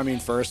try with Ramin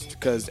first,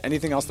 because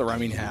anything else that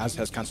Ramin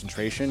has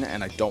concentration,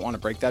 and I don't want to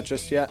break that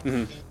just yet,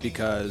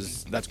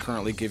 because that's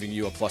currently giving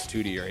you a +2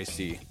 to your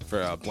AC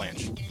for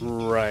Blanche.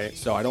 Right.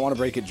 So I don't want to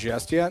break it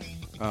just yet.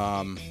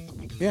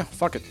 Yeah,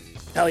 fuck it.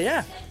 Hell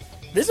yeah.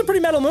 This is a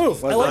pretty metal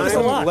move. I like this a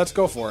lot. Let's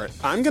go for it.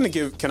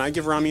 Can I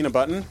give Ramin a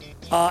button?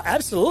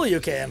 Absolutely you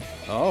can.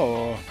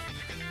 Oh.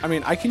 I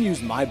mean, I can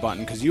use my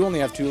button because you only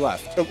have 2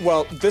 left.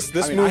 Well, this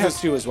I mean, move I have is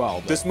 2 as well.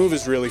 But. This move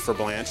is really for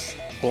Blanche.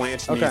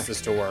 Blanche needs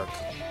this to work,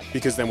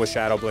 because then with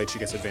Shadow Blade she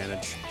gets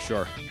advantage.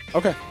 Sure.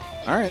 Okay.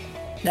 All right.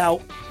 Now,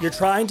 you're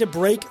trying to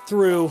break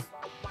through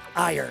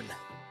iron.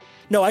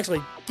 No,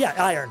 actually, yeah,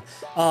 iron.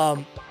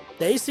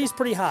 The AC is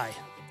pretty high.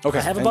 Okay.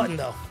 I have a button,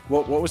 though.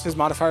 What was his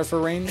modifier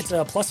for range? It's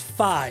a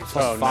 +5.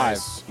 Oh, +5.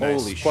 nice. Holy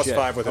nice. shit.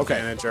 +5 with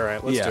advantage. All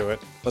right, let's do it.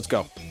 Let's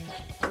go.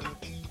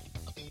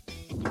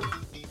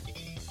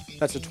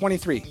 That's a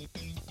 23.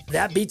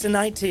 That beats a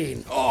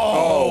 19.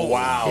 Oh,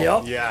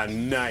 wow. Yep. Yeah,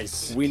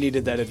 nice. We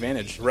needed that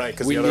advantage. Right,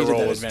 because the other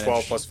roll was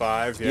 12 +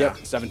 5. Yeah.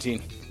 Yep,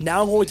 17.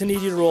 Now I'm going to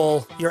need you to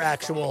roll your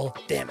actual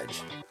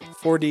damage.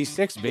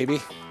 4d6,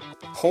 baby.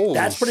 Holy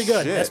That's pretty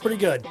good. shit. That's pretty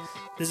good.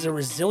 This is a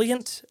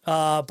resilient,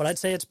 but I'd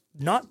say it's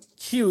not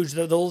huge.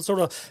 The little sort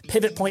of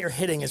pivot point you're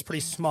hitting is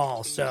pretty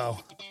small, so...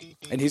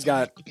 And he's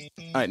got...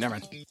 All right, never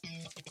mind.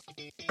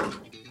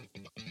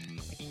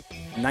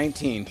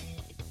 19.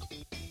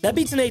 That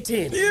beats an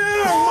 18. Yeah!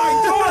 Oh my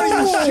god, are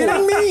you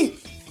shitting me?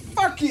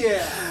 Fuck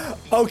yeah!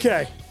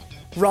 Okay.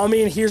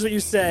 Ramin hears what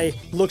you say,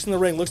 looks in the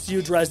ring, looks to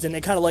you, Dresden,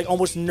 and kind of like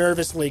almost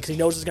nervously, because he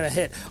knows it's going to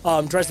hit.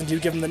 Dresden, do you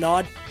give him the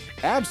nod?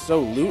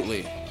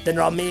 Absolutely. Then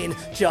Ramin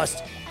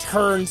just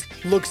turns,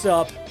 looks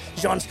up.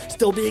 Jean's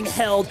still being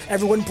held.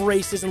 Everyone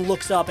braces and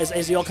looks up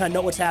as you all kind of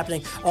know what's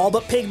happening. All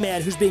but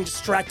Pigman, who's being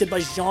distracted by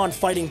Jean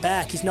fighting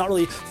back. He's not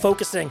really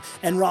focusing.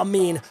 And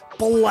Ramin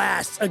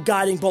blasts a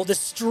guiding bolt. This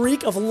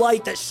streak of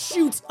light that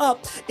shoots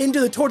up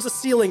towards the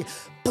ceiling,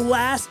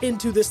 blasts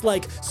into this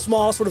like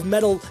small sort of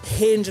metal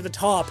hinge at the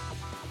top.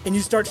 And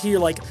you start to hear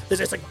like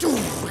this like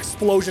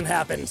explosion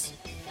happens.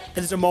 And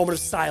there's a moment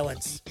of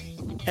silence.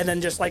 And then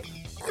just like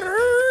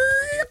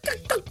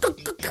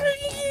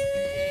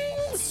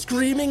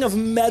screaming of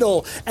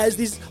metal as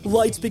these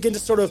lights begin to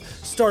sort of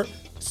start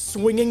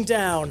swinging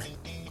down.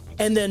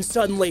 And then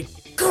suddenly,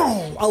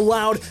 a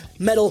loud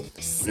metal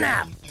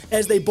snap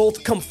as they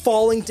both come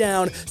falling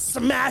down,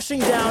 smashing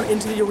down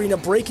into the arena,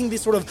 breaking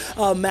these sort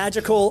of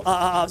magical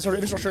sort of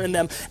infrastructure in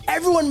them.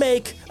 Everyone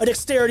make a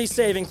dexterity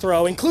saving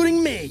throw,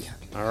 including me.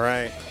 All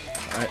right.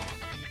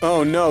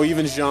 Oh, no,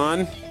 even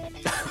Jean?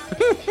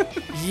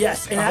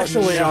 Yes, and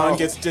actually... Jean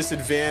gets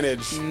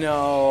disadvantage.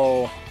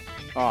 No.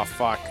 Oh,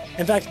 fuck.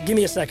 In fact, give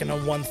me a second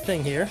on one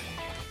thing here.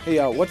 Hey,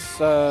 what's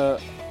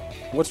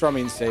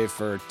Ramin's save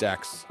for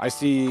Dex? I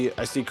see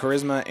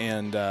Charisma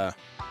and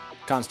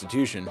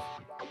Constitution,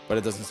 but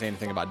it doesn't say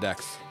anything about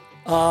Dex.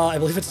 I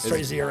believe it's a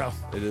straight 0.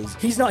 It is.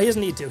 He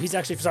doesn't need to. He's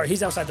actually, sorry,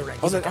 he's outside the ring.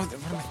 Oh, He's okay.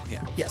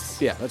 yeah. Yes.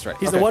 Yeah, that's right.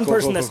 He's Okay, the one cool,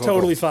 person cool, that's cool, cool,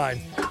 totally cool.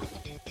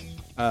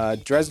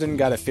 fine. Dresden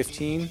got a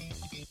 15.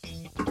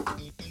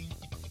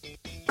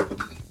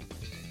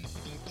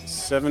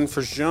 7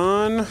 for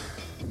Jean,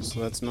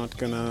 so that's not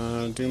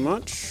gonna do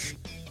much.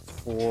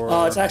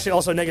 For It's actually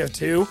also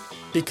 -2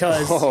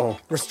 because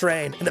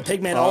restrained. And the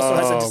Pigman also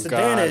has a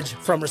disadvantage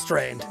from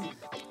restrained.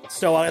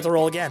 So I have to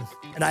roll again.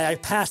 And I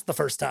passed the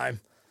first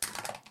time.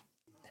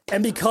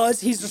 And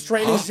because he's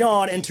restraining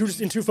Jean and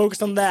too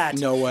focused on that,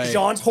 No way.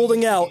 Jean's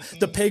holding out.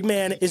 The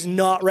Pigman is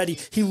not ready.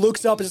 He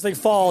looks up as this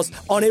thing falls,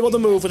 unable to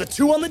move. With a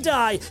 2 on the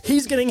die,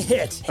 he's getting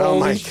hit. oh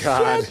my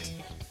god.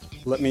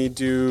 Let me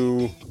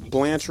do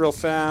Blanche real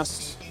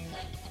fast.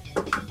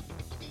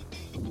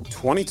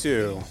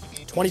 22.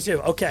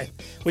 22, okay.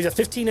 We got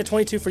 15 to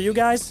 22 for you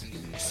guys.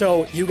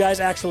 So you guys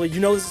actually, you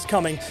know this is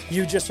coming.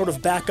 You just sort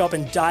of back up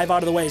and dive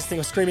out of the way. This thing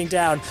was screaming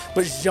down.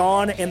 But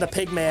Jean and the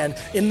Pigman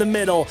in the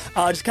middle,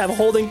 just kind of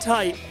holding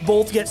tight,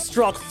 both get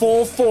struck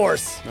full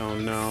force. Oh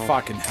no.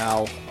 Fucking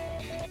hell.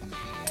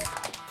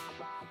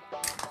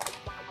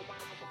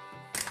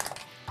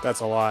 That's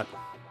a lot.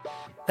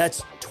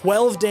 That's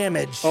 12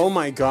 damage. Oh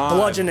my god.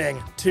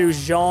 Bludgeoning to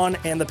Jean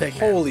and the Pigman.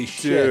 Holy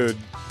shit. Dude,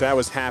 that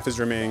was half his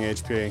remaining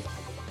HP.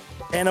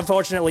 And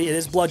unfortunately, it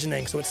is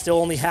bludgeoning, so it's still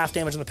only half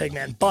damage on the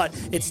Pigman. But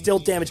it's still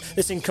damage.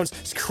 This thing comes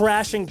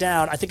crashing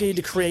down. I think I need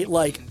to create,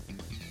 like,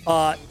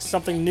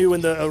 something new in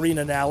the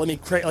arena now. Let me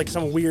create, like,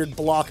 some weird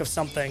block of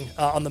something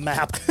on the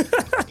map.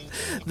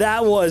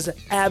 That was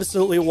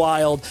absolutely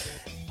wild.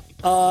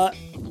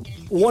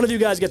 One of you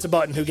guys gets a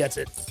button. Who gets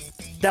it?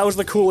 That was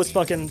the coolest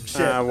fucking shit.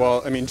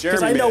 Well, I mean,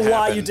 Jeremy Because I know made it why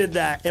happen. you did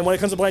that. And when it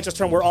comes to Blanche's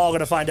turn, we're all going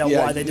to find out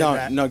why they did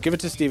that. No, give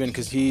it to Steven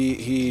because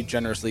he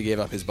generously gave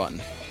up his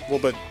button. Well,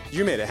 but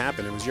you made it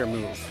happen. It was your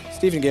move.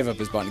 Steven gave up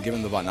his button. Give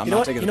him the button. I'm You know not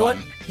what? taking You the know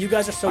button. what? You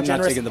guys are so I'm not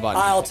generous. taking the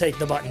button. I'll take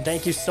the button.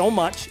 Thank you so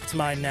much. It's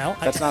mine now.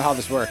 That's not how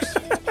this works.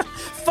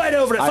 Fight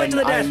over it. Fight to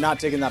the death. I'm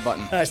not taking that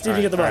button. All right, Steven, All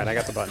right, get the all button. right, I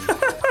got the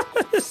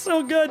button. It's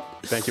so good.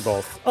 Thank you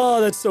both.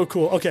 Oh, that's so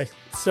cool. Okay,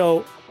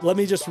 so let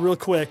me just real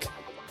quick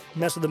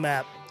Mess with the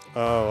map.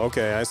 Oh,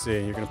 okay, I see.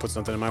 You're going to put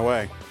something in my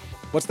way.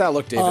 What's that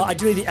look, David? I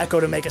do need the Echo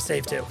to make a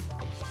save, too.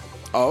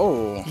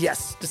 Oh.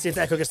 Yes, to see if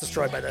the Echo gets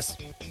destroyed by this.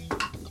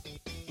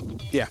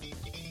 Yeah.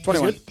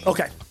 21. Good?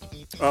 Okay.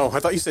 Oh, I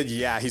thought you said,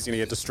 yeah, he's going to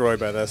get destroyed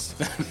by this.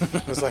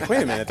 I was like,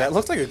 wait a minute, that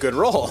looked like a good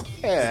roll.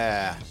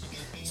 Yeah.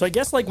 So I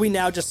guess like we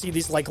now just see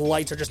these like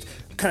lights are just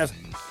kind of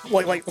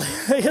like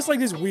I guess like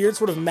these weird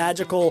sort of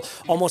magical,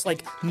 almost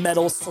like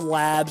metal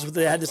slabs.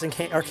 They had this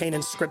arcane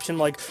inscription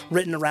like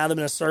written around them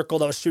in a circle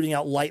that was shooting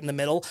out light in the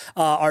middle.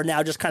 Are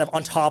now just kind of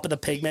on top of the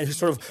pigman, who's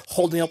sort of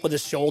holding up with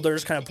his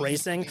shoulders, kind of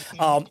bracing.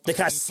 They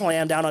kind of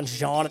slammed down on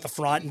Jean at the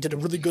front and did a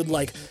really good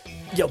like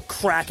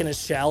crack in his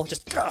shell,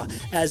 just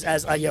as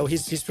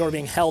he's sort of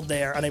being held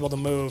there, unable to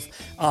move.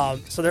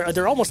 So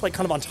they're almost like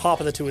kind of on top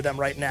of the two of them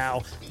right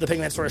now. The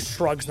pigman sort of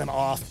shrugs them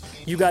off.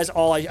 You guys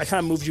all, I kind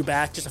of moved you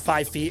back just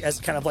 5 feet as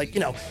kind of like,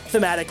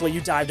 thematically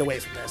you dived away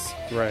from this.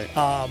 Right.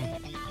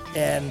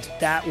 And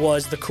that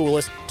was the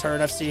coolest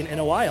turn I've seen in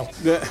a while.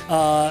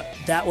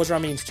 That was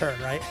Ramin's turn,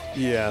 right?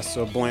 Yeah,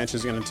 so Blanche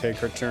is going to take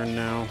her turn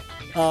now.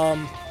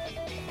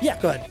 Yeah,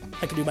 go ahead.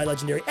 I can do my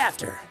legendary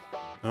after.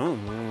 Oh,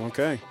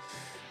 okay.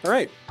 All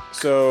right,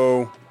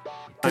 so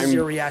This is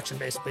your reaction,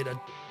 basically, to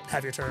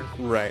have your turn.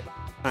 Right.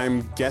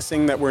 I'm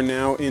guessing that we're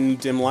now in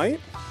dim light?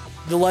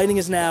 The lighting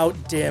is now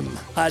dim.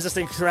 As this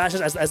thing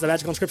crashes, as the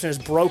magical inscription is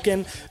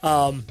broken,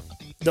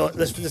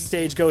 the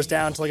stage goes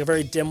down to like a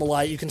very dim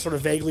light. You can sort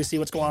of vaguely see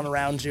what's going on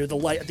around you. The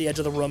light at the edge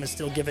of the room is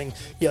still giving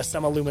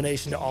some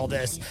illumination to all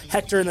this.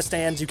 Hector in the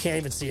stands, you can't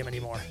even see him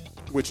anymore.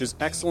 Which is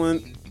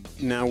excellent.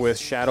 Now with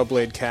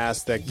Shadowblade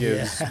cast, that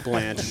gives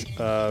Blanche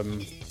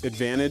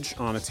advantage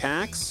on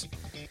attacks.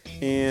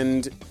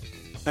 And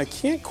I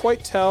can't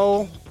quite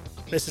tell...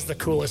 This is the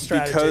coolest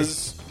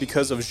strategy.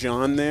 Because of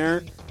Jean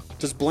there.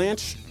 Does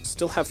Blanche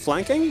still have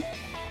flanking?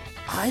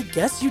 I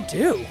guess you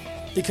do.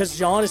 Because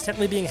Jean is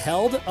technically being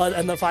held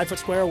in the 5 foot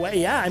square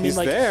away. Yeah, I mean, he's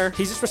there.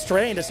 He's just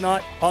restrained. It's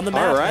not on the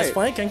map. All right. It's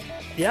flanking.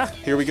 Yeah.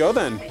 Here we go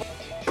then.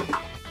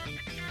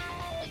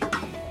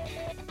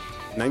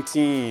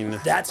 19.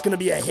 That's going to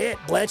be a hit.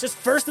 Blanche is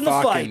first in the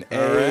Fucking fight.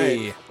 All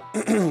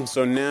right.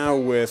 So now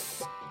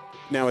with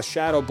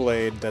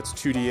Shadowblade, that's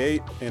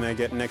 2d8, and I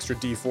get an extra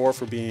d4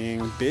 for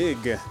being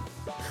big.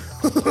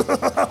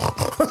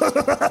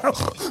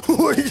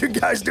 What did you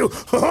guys do?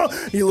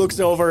 He looks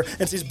over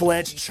and sees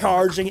Blanche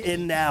charging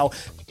in now.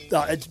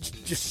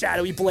 Just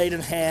shadowy blade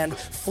in hand,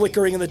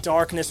 flickering in the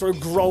darkness, sort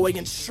of growing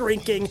and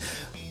shrinking.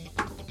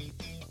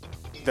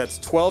 That's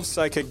 12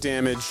 psychic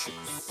damage,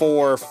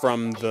 4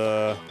 from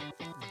the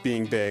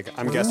being big.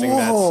 I'm guessing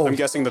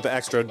that the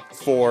extra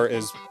 4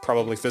 is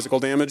probably physical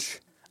damage.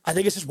 I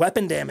think it's just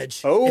weapon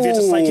damage. Oh. If it's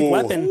a psychic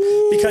weapon,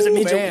 because it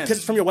means man. because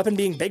it's from your weapon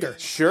being bigger.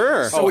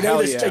 Sure. So now hell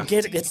this yeah.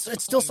 gigantic,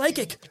 it's still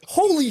psychic.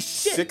 Holy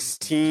shit!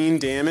 16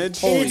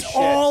 damage. And it's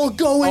all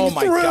going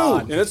my through.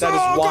 God. And it's That is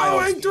all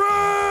wild. going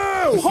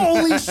through.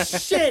 Holy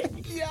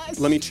shit!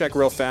 Let me check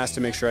real fast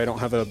to make sure I don't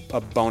have a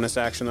bonus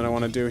action that I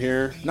want to do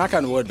here. Knock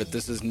on wood, but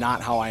this is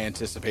not how I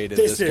anticipated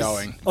This this is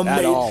going amazing.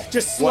 at all.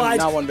 Just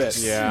slides. Not one bit.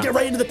 Yeah. Get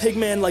right into the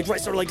pigman,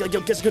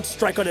 gets a good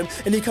strike on him,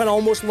 and he kind of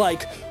almost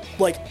like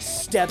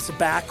steps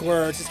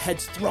backwards, his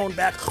head's thrown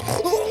back.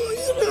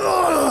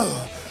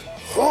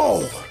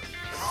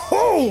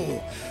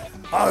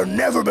 I've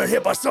never been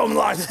hit by something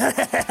like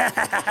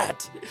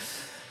that.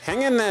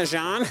 Hang in there,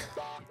 Jean.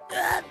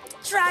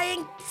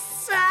 Trying.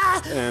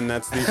 And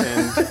that's the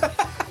end.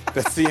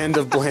 That's the end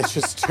of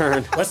Blanche's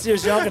turn. Let's see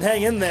if Jean can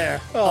hang in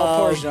there.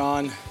 Oh, poor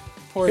Jean.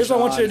 Poor Here's Jean.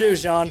 what I want you to do,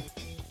 Jean.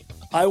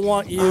 I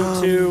want you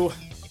to.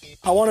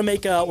 I want to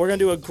make a. We're gonna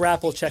do a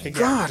grapple check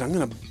again. God, I'm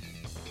gonna.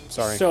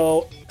 Sorry.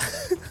 So,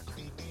 you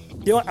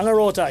know what? I'm going to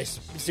roll a dice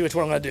to see which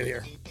one I'm going to do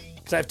here.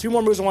 Because I have 2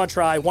 more moves I want to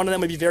try. One of them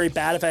would be very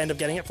bad if I end up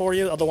getting it for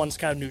you. The other one's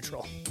kind of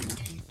neutral.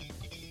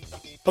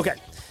 Okay.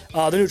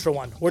 The neutral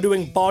one. We're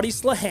doing Body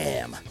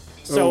Slaham.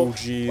 So,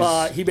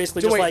 jeez. he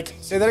basically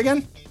Say that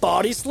again?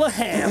 Body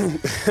Slaham.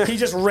 He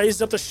just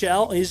raises up the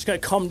shell, and he's just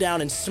going to come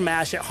down and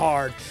smash it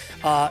hard.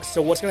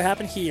 So what's going to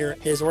happen here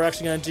is we're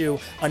actually going to do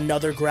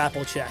another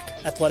grapple check,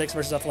 athletics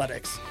versus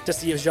athletics, to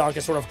see if Jean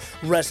can sort of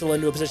wrestle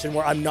into a position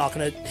where I'm not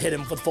going to hit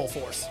him with full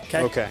force.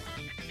 Okay? Okay.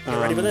 You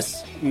ready for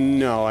this?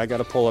 No, I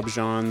gotta pull up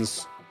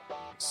Jean's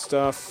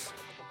stuff.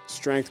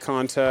 Strength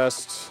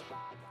contest.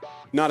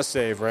 Not a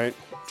save, right?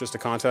 Just a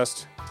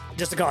contest?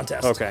 Just a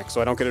contest. Okay, so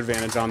I don't get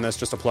advantage on this,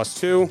 just a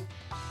 +2.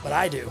 But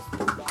I do.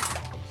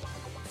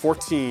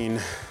 14.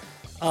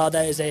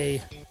 That is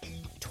a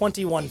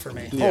 21 for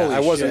me. Yeah, Holy I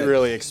wasn't shit.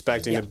 really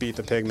expecting Yeah. to beat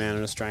the pigman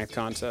in a strength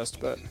contest,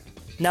 but...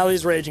 Now that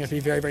he's raging, it's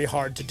going to be very, very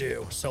hard to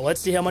do. So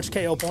let's see how much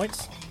KO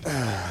points.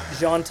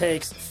 Jean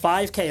takes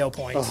 5 KO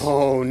points.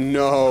 Oh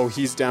no,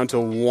 he's down to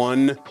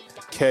 1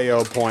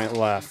 KO point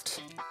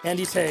left. And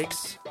he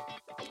takes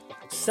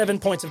 7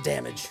 points of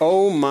damage.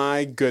 Oh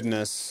my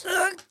goodness.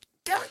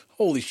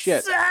 Holy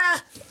shit.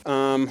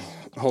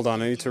 Hold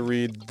on, I need to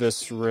read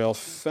this real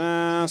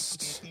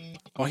fast.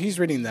 Oh, he's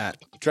reading that.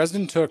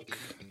 Dresden took...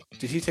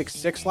 Did he take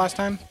 6 last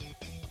time?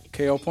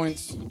 KO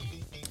points?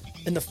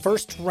 In the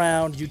first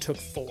round, you took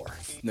 4.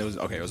 It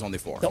was only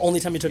 4. The only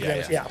time you took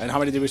damage, yeah. And how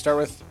many did we start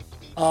with?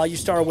 You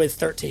start with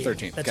 13.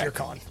 13. That's okay. your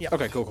con. Yeah.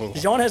 Okay, cool.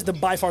 Jean has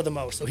by far the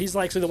most, so he's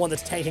actually the one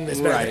that's tanking this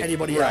better than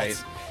anybody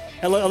else.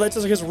 And that's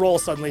just his role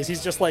suddenly.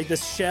 He's just like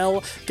this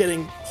shell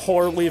getting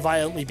horribly,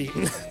 violently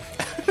beaten.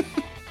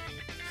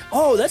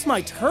 Oh, that's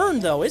my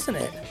turn, though, isn't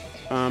it?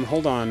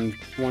 Hold on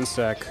 1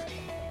 sec.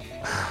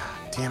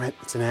 Damn it,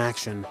 it's an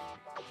action.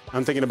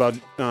 I'm thinking about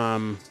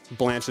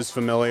Blanche's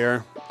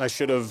familiar. I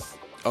should have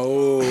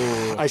pulled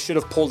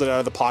it out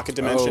of the pocket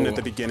dimension at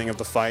the beginning of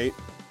the fight,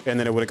 and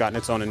then it would have gotten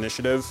its own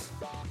initiative.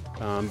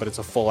 But it's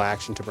a full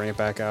action to bring it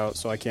back out,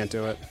 so I can't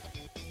do it.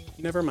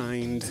 Never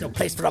mind. No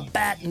place for a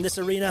bat in this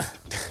arena.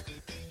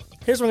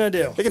 Here's what I'm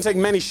gonna do. It can take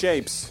many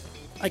shapes.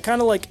 I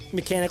kind of like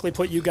mechanically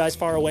put you guys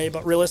far away,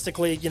 but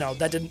realistically,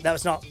 that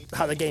was not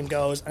how the game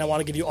goes, and I want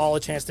to give you all a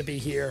chance to be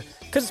here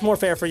because it's more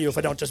fair for you if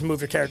I don't just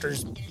move your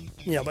characters,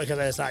 because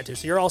I decide to.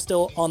 So you're all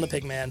still on the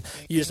Pigman.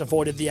 You just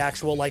avoided the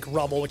actual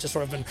rubble, which has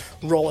sort of been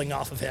rolling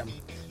off of him.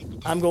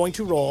 I'm going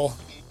to roll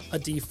a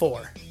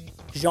D4.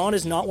 Jean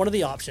is not one of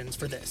the options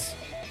for this.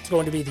 It's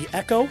going to be the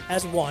Echo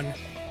as 1,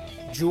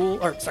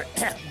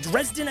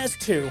 Dresden as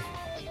 2,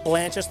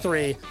 Blanche as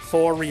 3,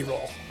 4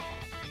 reroll.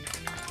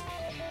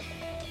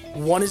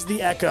 1 is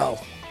the Echo.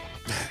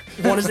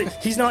 1 is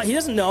he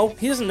doesn't know.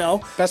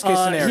 Best case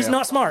scenario. He's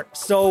not smart.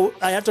 So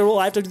I have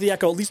to do the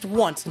Echo at least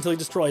once until he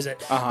destroys it.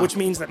 Which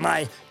means that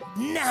my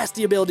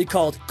nasty ability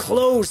called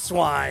Clothes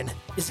Swine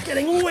is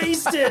getting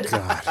wasted.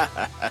 God.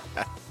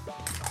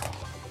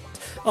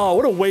 Oh,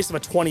 what a waste of a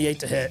 28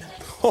 to hit.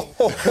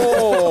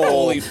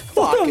 Holy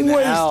fucking What a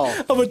waste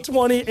hell. of a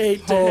 28 to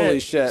hit.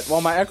 Holy shit.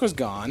 Well, my Echo's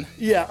gone.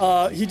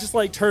 Yeah, he just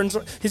turns.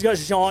 He's got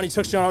Jean. He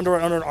took Jean under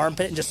an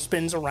armpit and just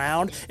spins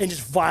around and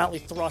just violently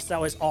thrusts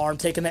out his arm,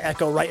 taking the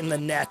Echo right in the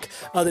neck.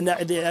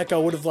 The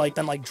Echo would have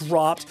then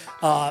dropped,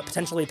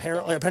 potentially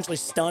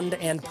stunned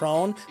and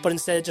prone, but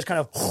instead it just kind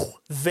of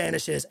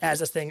vanishes as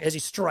he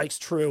strikes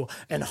true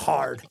and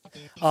hard.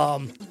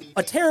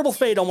 A terrible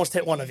fate almost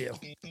hit one of you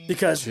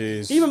because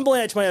even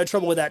Blanche might have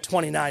trouble with that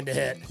 29 to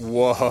hit.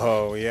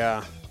 Whoa,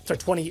 yeah. Sorry,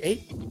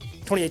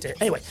 28? 28 to hit.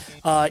 Anyway,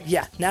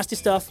 yeah, nasty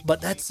stuff, but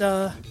that's,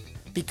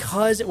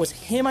 because it was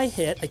him I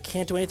hit, I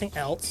can't do anything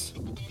else.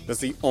 That's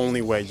the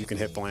only way you can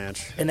hit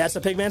Blanche. And that's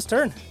the Pigman's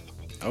turn.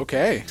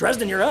 Okay.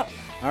 Dresden, you're up.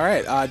 All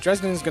right.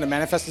 Dresden is going to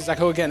manifest his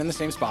Echo again in the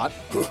same spot.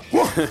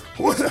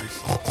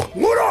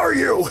 What are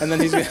you? And then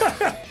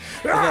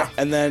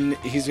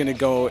he's going to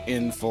go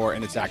in for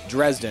an attack.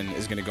 Dresden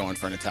is going to go in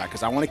for an attack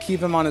because I want to keep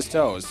him on his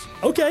toes.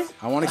 Okay.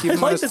 I want to keep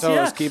him on his toes,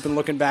 yeah. keep him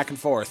looking back and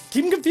forth.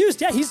 Keep him confused.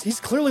 Yeah,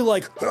 he's clearly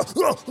which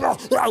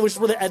is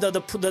where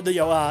the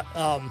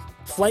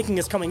flanking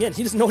is coming in.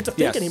 He doesn't know what to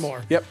think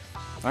anymore. Yep.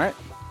 All right.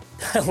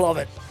 I love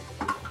it.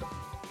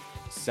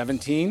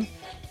 17.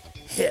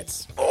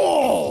 Hits.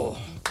 Oh!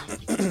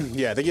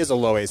 Yeah, I think he has a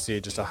low AC,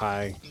 just a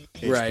high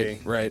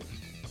HP. Right.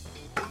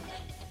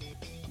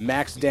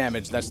 Max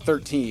damage, that's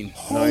 13.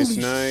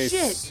 Nice.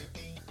 Shit.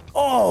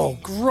 Oh,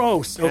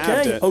 gross.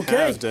 Okay.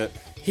 Halved it.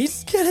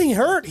 He's getting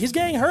hurt.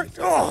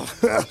 Oh.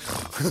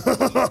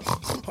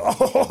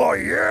 Oh,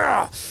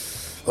 yeah.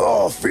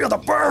 Oh, feel the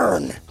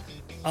burn.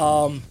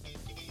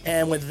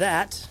 And with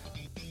that,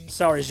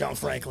 sorry, Jean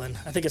Franklin.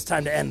 I think it's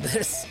time to end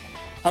this.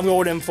 I'm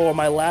going in for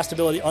my last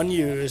ability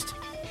unused.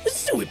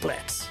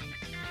 Suiplex.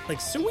 Like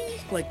Sui?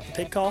 Like the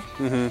pig call?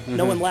 Mm-hmm.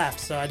 No one laughed,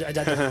 so I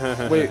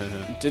Wait,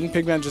 didn't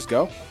Pigman just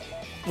go?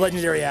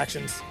 Legendary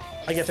actions.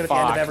 I get them at the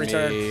end of every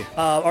turn.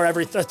 Or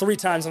every 3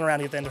 times in a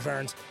round I get the end of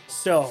turns.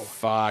 So,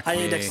 I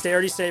need a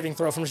dexterity saving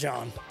throw from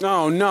Jean.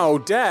 Oh, no,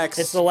 Dex.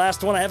 It's the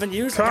last one I haven't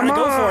used. I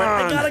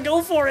gotta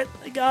go for it.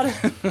 I got it.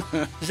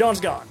 Jean's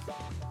gone.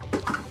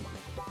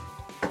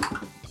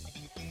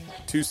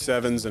 2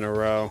 7s in a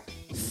row.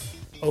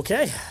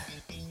 Okay.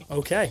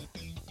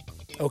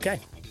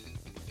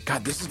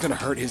 God, this is going to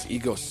hurt his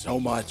ego so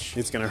much.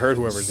 It's going to hurt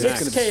whoever's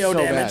 6 next. KO so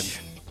damage.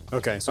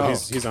 Okay, so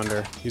he's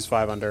under. He's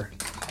 5 under.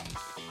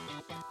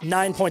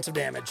 9 points of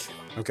damage.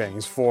 Okay,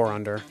 he's 4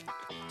 under.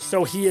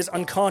 So he is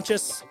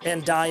unconscious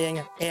and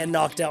dying and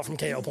knocked out from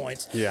KO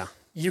points. Yeah.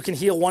 You can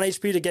heal 1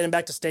 HP to get him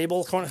back to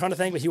stable kind of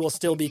thing, but he will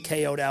still be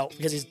KO'd out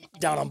because he's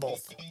down on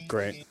both.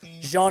 Great.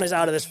 Jean is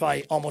out of this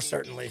fight, almost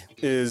certainly.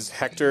 Is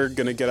Hector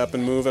going to get up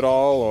and move at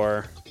all,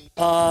 or?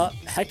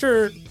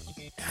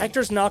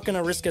 Hector's not going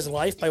to risk his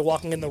life by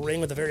walking in the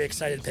ring with a very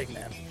excited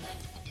Pigman.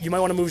 You might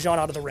want to move Jean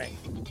out of the ring.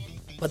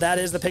 But that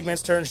is the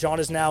Pigman's turn. Jean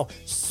is now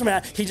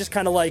he just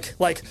kind of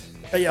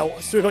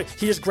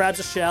he just grabs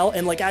a shell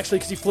and actually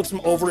because he flips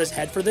him over his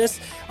head for this,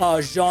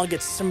 Jean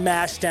gets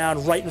smashed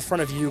down right in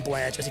front of you,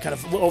 Blanche, as he kind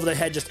of over the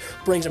head just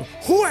brings him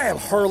wham,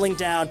 hurling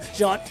down.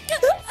 Jean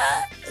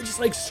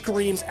just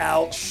screams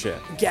out, shit,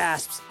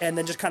 gasps, and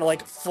then just kind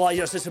of fly.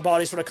 His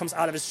body sort of comes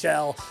out of his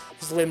shell.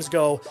 His limbs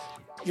go.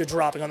 You're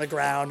dropping on the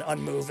ground,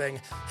 unmoving.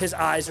 His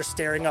eyes are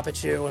staring up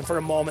at you, and for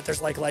a moment,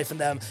 there's life in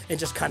them, and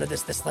just kind of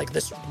this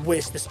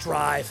wish, this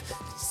drive.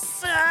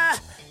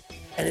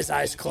 And his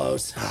eyes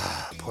close.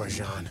 Poor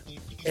Jean.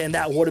 And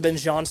that would have been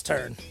Jean's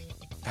turn.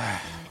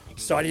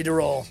 So I need to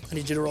roll. I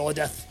need you to roll a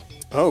death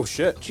Oh,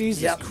 shit.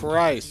 Jesus Yep.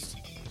 Christ.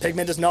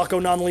 Pigman does not go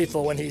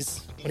non-lethal when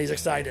he's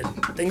excited.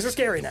 Things are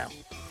scary now.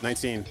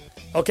 19.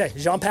 Okay,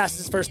 Jean passes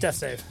his first death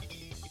save.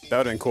 That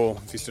would have been cool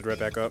if he stood right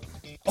back up.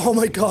 Oh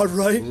my god,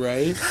 right?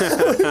 Right?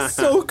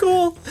 So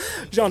cool.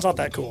 Jean's not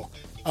that cool.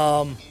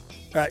 All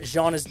right,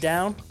 Jean is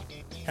down.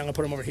 I'm going to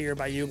put him over here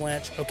by you,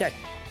 Blanche. Okay.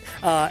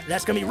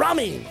 That's going to be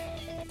Ramin.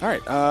 All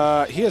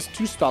right. He has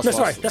 2 spell No, slots.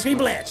 sorry. That's going to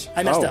be Blanche.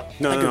 I messed up.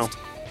 I No. goofed.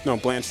 No,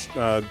 Blanche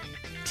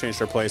changed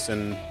her place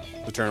in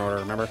the turn order,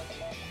 remember?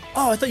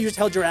 Oh, I thought you just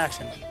held your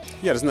action.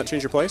 Yeah, doesn't that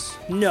change your place?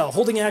 No,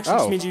 holding action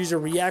just Oh. means you use a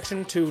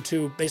reaction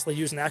to basically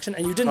use an action,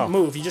 and you didn't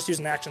move. You just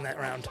used an action that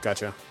round.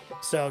 Gotcha.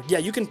 So, yeah,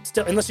 you can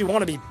still, unless you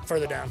want to be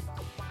further down.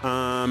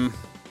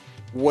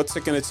 What's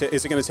it going to take?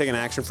 Is it going to take an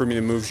action for me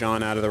to move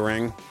Jean out of the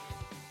ring?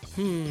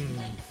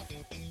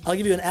 I'll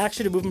give you an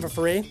action to move him for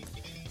free.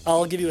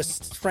 I'll give you a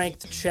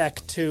strength check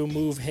to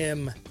move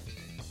him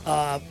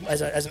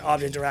as an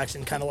object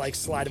interaction, kind of like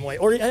slide him away.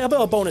 Or how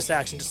about a bonus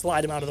action to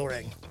slide him out of the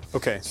ring?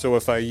 Okay, so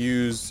if I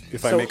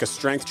make a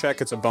strength check,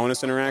 it's a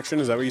bonus interaction.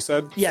 Is that what you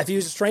said? Yeah, if you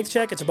use a strength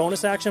check, it's a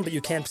bonus action, but you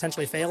can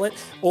potentially fail it.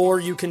 Or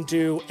you can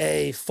do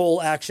a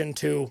full action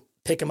to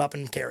pick him up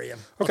and carry him.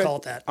 I'll call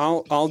it that.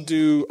 I'll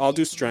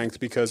do strength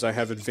because I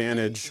have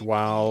advantage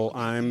while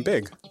I'm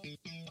big.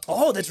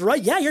 Oh, that's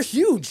right. Yeah, you're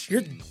huge.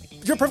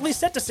 You're perfectly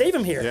set to save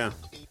him here. Yeah.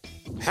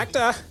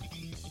 Hector,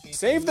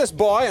 save this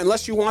boy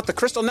unless you want the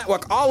Crystal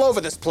Network all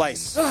over this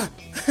place.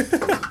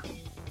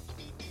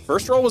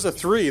 First roll was a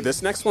 3.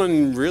 This next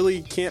one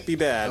really can't be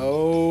bad.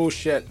 Oh,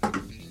 shit.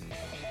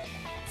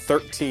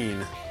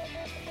 13.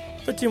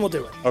 13 will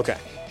do it. Okay.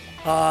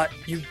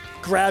 You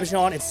grab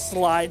Jean and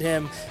slide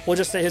him. We'll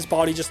just say his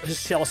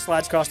shell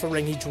slides across the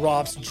ring. He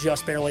drops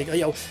just barely,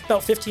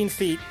 about 15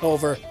 feet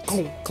over,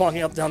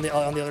 clunking up down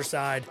on the other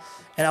side.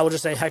 And I will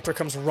just say Hector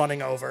comes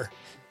running over.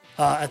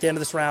 At the end of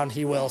this round,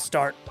 he will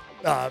start.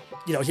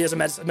 He has a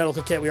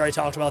medical kit. We already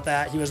talked about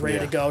that. He was ready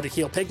to go to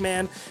heal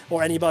Pigman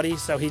or anybody,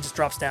 so he just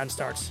drops down and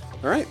starts.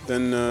 All right,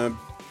 then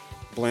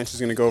Blanche is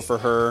going to go for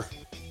her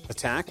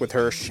attack with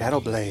her Shadow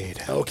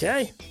Blade.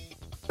 Okay.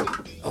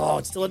 Oh,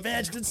 it's still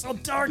advantage because it's so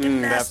dark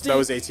and nasty. That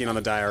was 18 on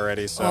the die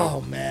already, so...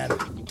 Oh, man.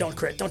 Don't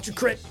crit. Don't you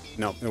crit.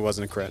 No, it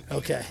wasn't a crit.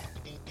 Okay.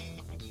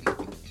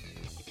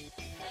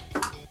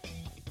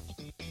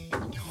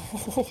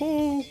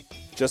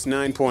 Just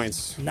 9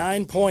 points.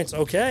 9 points.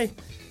 Okay.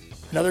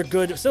 Another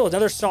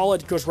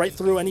solid, goes right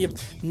through any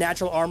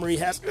natural armor he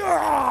has. Good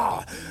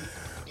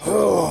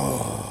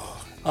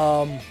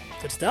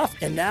stuff.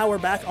 And now we're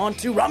back on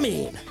to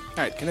Ramin. All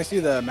right, can I see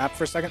the map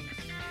for a second?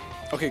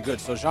 Okay,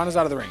 good. So Jean is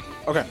out of the ring.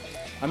 Okay,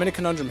 I'm in a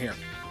conundrum here.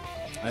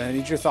 And I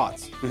need your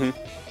thoughts.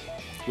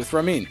 Mm-hmm. With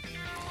Ramin,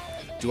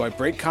 do I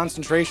break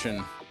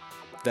concentration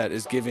that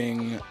is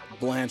giving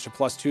Blanche a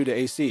 +2 to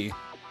AC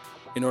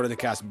in order to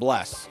cast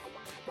Bless,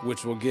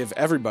 which will give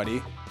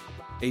everybody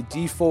a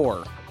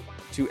D4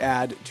 to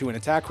add to an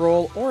attack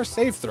roll or a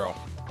save throw?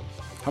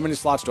 How many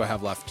slots do I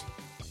have left?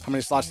 How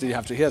many slots did he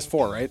have to? He has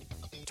 4, right?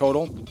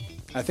 Total?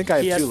 I think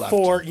I have 2 left. He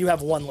has 4. You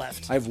have 1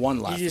 left. I have 1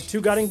 left. You use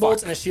 2 guiding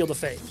bolts and a shield of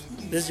faith.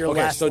 This is your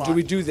last so slot. do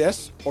we do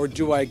this, or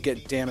do I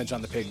get damage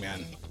on the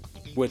Pigman?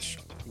 Which...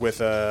 With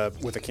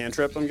a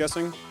cantrip, I'm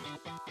guessing?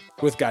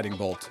 With Guiding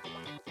Bolt.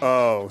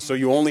 Oh, so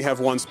you only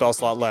have 1 spell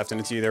slot left, and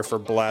it's either for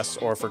Bless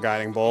or for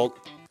Guiding Bolt.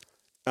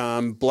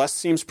 Bless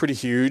seems pretty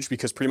huge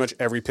because pretty much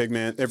everything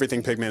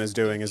Pigman is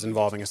doing is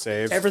involving a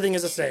save. Everything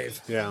is a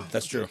save. Yeah.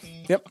 That's true.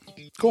 Yep.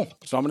 Cool.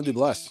 So I'm gonna do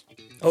Bless.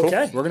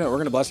 Okay. We're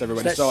gonna bless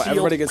everybody. That So shield-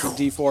 everybody gets a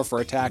D4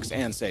 for attacks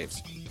and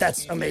saves.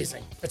 That's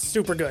amazing. That's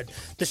super good.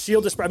 The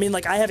shield is... I mean,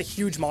 I have a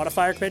huge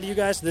modifier compared to you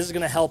guys, so this is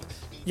going to help,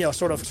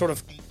 sort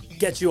of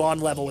get you on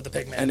level with the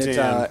Pigman. And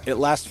it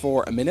lasts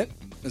for a minute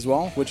as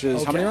well, which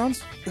is how many Okay.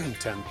 rounds?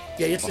 10.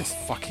 Yeah,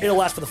 fuck yeah. it'll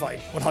last for the fight,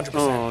 100%.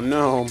 Oh,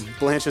 no.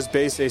 Blanche's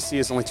base AC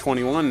is only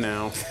 21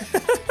 now.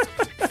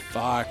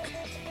 Fuck.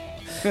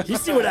 You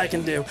see what I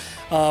can do.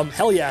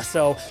 Hell yeah.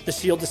 So the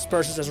shield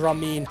disperses as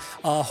Ramin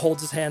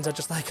holds his hands out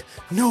just like,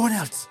 no one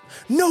else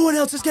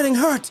is getting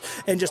hurt.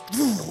 And just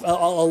a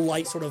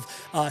light sort of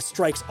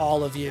strikes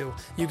all of you.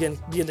 You can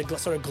begin to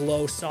sort of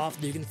glow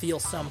softly. You can feel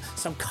some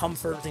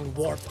comforting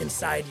warmth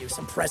inside you,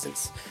 some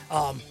presence.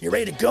 You're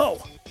ready to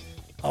go.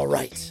 All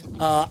right.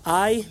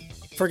 I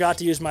forgot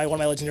to use one of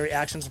my legendary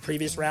actions the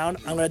previous round.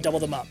 I'm going to double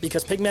them up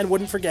because Pigman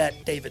wouldn't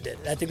forget. David did.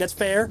 I think that's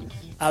fair.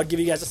 I would give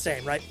you guys the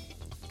same, right?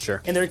 Sure.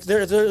 And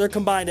they're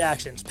combined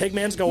actions.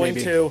 Pigman's going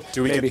to...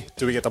 Do we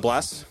get the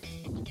Bless?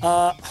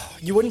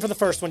 You wouldn't for the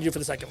first one, you do for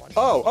the second one.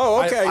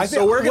 Oh, okay.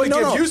 So we're going to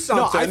give you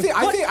something. No,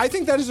 I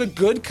think that is a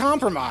good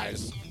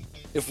compromise.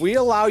 If we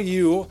allow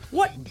you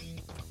What?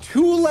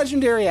 2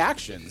 legendary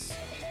actions.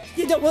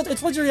 Well,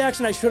 it's legendary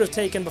action I should have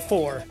taken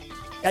before.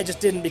 I just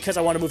didn't because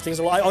I want to move things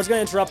along. I was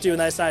going to interrupt you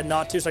and I decided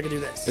not to, so I could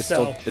do this. It's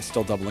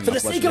still doubling. For the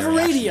sake of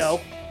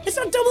radio, it's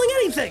not doubling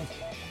anything.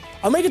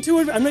 I'm making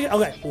 2.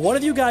 Okay, one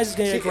of you guys is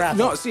going to get grappled.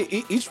 No,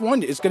 see, each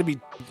one is going to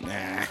be.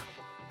 Nah.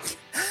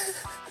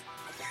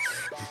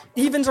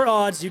 Evens or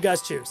odds, you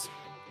guys choose.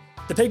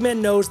 The Pigman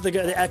knows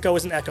the echo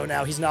is an echo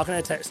now. He's not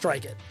going to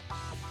strike it.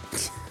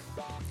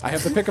 I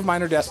have the pick of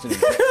minor destiny.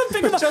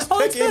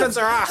 Pick evens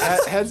are off.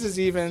 Heads is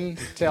even,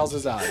 tails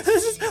is odd.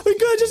 We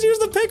could just use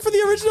the pick for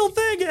the original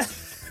thing.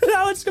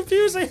 Now it's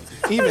confusing.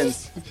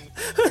 Evens.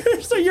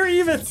 So you're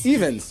evens.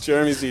 Evens.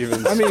 Jeremy's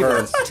evens. I'm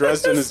evens.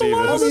 Dresden is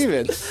evens. I'm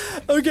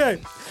evens.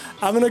 Okay.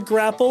 I'm going to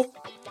grapple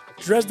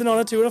Dresden on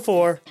a 2 and a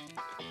 4.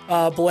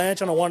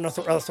 Blanche on a 1 and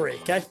a 3.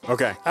 Okay?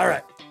 Okay. All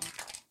right.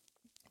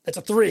 That's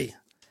a 3.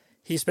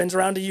 He spins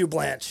around to you,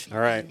 Blanche. All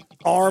right.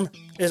 Arm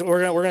is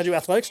we're gonna do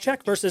athletics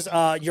check versus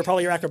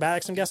your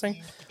acrobatics, I'm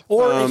guessing,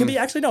 or it can be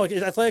actually no,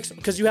 it's athletics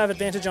because you have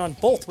advantage on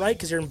both, right?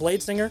 Because you're in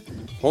Blade Singer.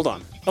 Hold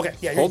on. Okay,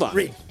 yeah. Hold on.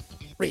 Read.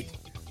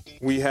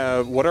 We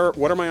have what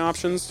are my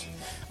options?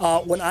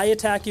 When I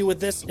attack you with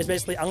this, it's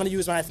basically I'm going to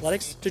use my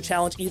athletics to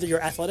challenge either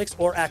your athletics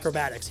or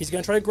acrobatics. He's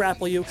going to try to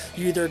grapple you.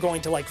 You're either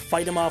going to like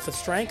fight him off with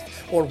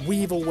strength or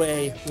weave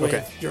away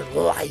with your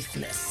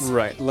litheness.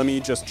 Right. Let me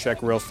just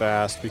check real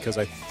fast because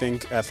I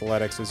think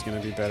athletics is going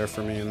to be better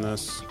for me in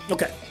this.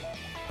 Okay.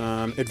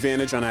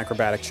 Advantage on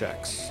acrobatic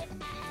checks.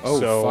 Oh,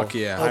 so fuck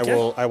yeah.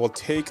 Okay. I will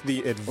take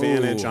the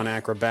advantage on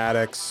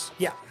acrobatics.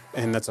 Yeah.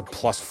 And that's a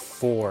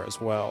 +4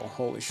 as well.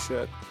 Holy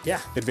shit.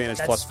 Yeah. Advantage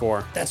That's-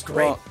 +4. That's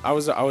great. Well, I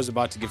was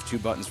about to give 2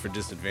 buttons for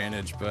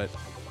disadvantage, but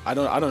I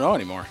don't know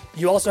anymore.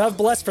 You also have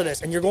Bless for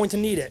this, and you're going to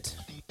need it.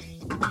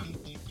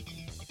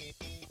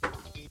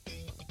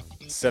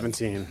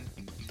 17.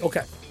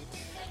 Okay.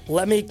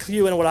 Let me clue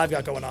you in what I've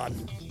got going on.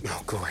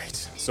 Oh, great.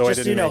 So I Just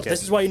didn't so you know, make it.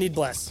 this is why you need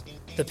Bless.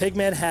 The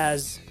Pigman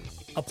has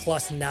a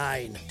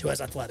 +9 to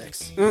his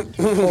athletics. And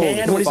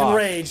when he's fuck.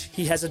 enraged,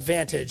 he has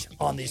advantage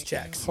on these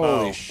checks.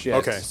 Holy shit.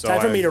 Okay, so Time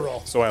for me to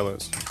roll. So I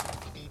lose.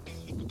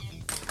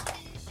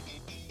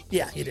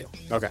 Yeah, you do.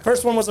 Okay.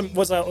 First one was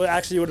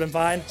actually would have been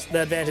fine.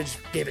 The advantage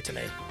gave it to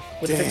me.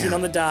 With 15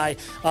 on the die,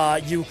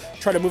 you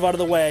try to move out of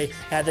the way,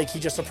 and I think he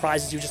just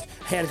surprises you. Just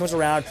hand comes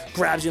around,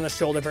 grabs you on the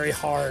shoulder very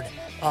hard,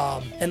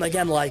 and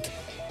again, like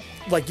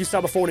you saw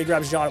before when he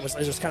grabs John, it was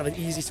just kind of an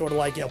easy sort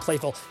of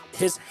playful.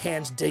 His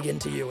hands dig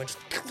into you, and just,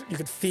 you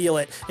could feel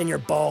it in your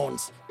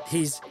bones.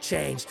 He's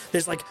changed.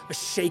 There's like a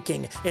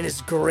shaking in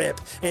his grip,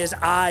 and his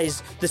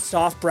eyes, the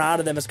soft brown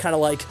of them is kind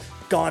of like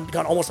gone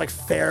almost like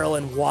feral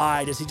and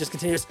wide as he just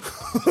continues.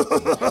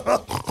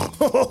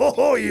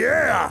 Oh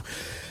yeah.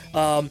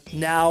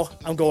 Now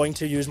I'm going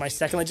to use my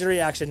second legendary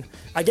action.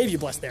 I gave you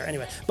Bless there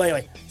anyway. But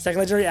anyway, second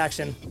legendary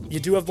action. You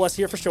do have Bless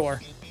here for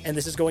sure, and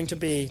this is going to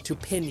be to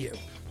pin you.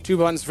 2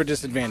 buttons for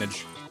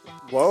disadvantage.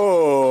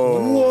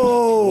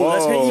 Whoa.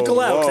 That's going to equal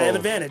out because I have whoa.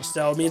 advantage,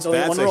 so it means only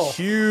That's one a roll.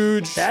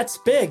 huge. That's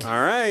big.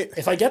 All right.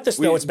 If I get this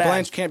though, it's bad.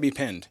 Blanche can't be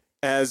pinned.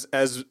 As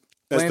the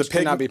Blanche pig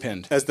cannot be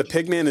pinned. As the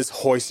pigman is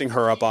hoisting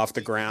her up off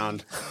the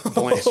ground,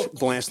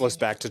 Blanche looks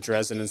back to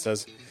Dresden and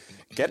says,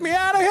 "Get me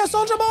out of here,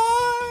 soldier boy!"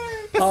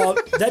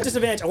 That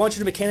disadvantage, I want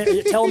you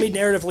to tell me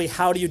narratively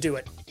how do you do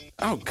it,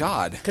 Oh,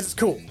 God. because it's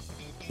cool.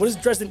 What is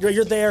Dresden?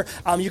 You're there.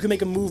 You can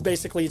make a move.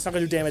 Basically, it's not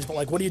going to do damage.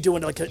 But what are you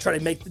doing to try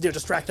to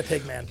distract the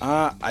pigman?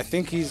 I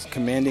think he's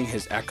commanding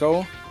his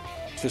echo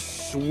to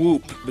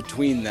swoop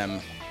between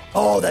them.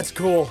 Oh, that's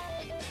cool.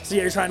 So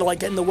yeah, you're trying to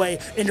get in the way,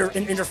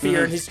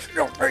 interfere, and he's.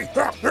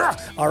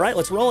 All right,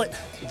 let's roll it.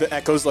 The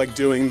echo's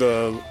doing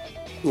the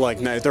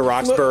the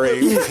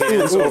Roxbury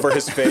hands over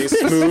his face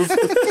move.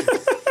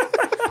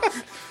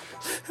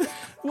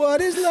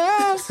 What is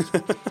love?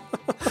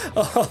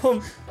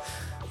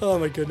 Oh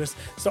my goodness.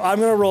 So I'm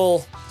gonna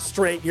roll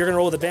straight. You're gonna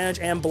roll with advantage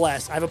and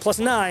bless. I have a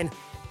 +9.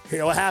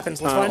 Here what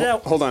happens. Let's find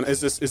out. Hold on.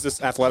 Is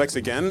this athletics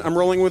again? I'm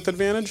rolling with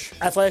advantage.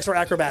 Athletics or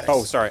acrobatics?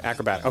 Oh, sorry,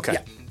 acrobatic. Okay.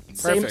 Yeah.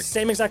 Perfect.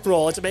 Same exact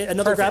roll. It's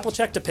another grapple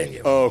check to pin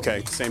you. Oh,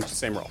 okay.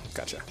 Same roll.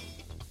 Gotcha.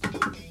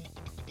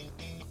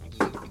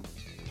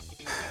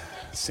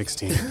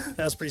 16.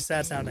 That was pretty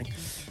sad sounding.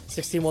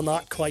 16 will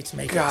not quite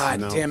make God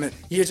No. damn it.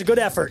 it. It's a good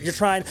effort. You're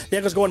trying. The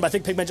echo's going, but I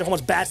think Pigman just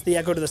almost bats the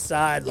echo to the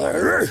side.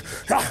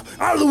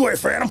 Out of the way,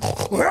 Phantom.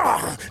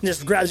 And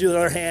just grabs you with the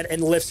other hand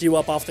and lifts you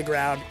up off the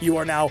ground.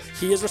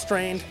 He is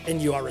restrained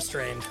and you are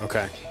restrained.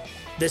 Okay.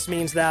 This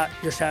means that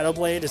your Shadow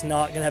Blade is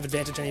not going to have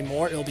advantage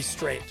anymore. It'll be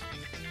straight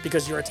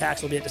because your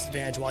attacks will be at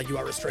disadvantage while you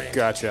are restrained.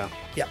 Gotcha.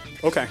 Yeah,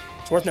 Okay.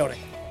 it's worth noting.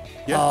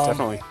 Yeah,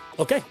 definitely.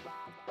 Okay,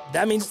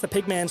 that means it's the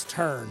Pigman's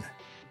turn.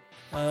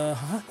 All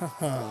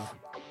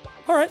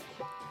right,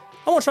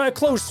 I want to try a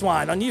close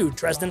swine on you,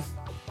 Dresden.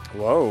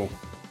 Whoa. I'm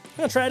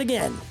gonna try it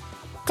again.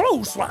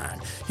 Close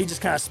swine. He just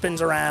kind of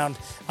spins around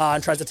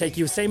and tries to take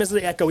you. Same as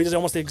the Echo. He does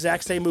almost the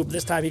exact same move.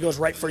 This time he goes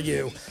right for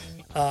you.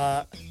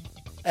 I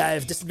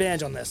have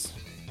disadvantage on this.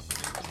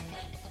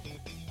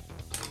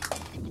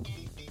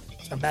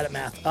 So I'm bad at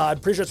math. I'm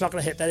pretty sure it's not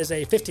going to hit. That is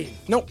a 15.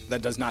 Nope,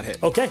 that does not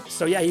hit. Okay,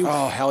 so yeah, you.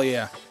 Oh, hell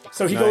yeah.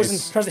 So he goes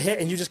Nice. and tries to hit,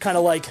 and you just kind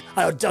of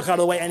duck out of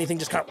the way. Anything,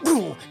 just kind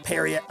of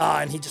parry it,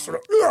 and he just sort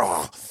of.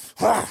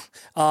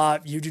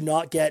 You do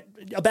not get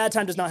a bad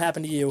time. Does not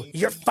happen to you.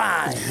 You're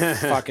fine.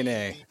 Fucking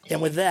A.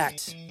 And with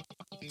that,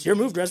 it's your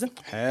move, Dresden.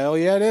 Hell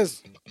yeah, it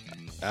is.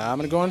 I'm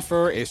going to go in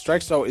for a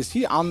strike. So is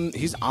he's on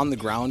the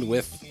ground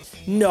with...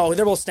 No,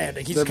 they're both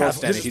standing. He's They're kind both of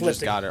standing. He just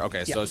lifting. got her.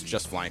 Okay, Yeah. so it's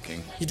just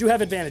flanking. You do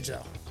have advantage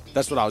though.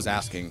 That's what I was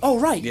asking. Oh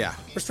right. Yeah.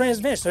 Restraint is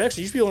advantage. So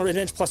actually, you should be able to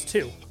advantage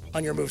 +2.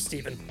 on your move,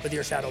 Steven, with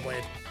your Shadow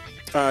Blade.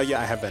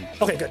 Yeah, I have been.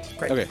 Okay, good.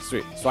 Great. Okay,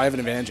 sweet. So I have an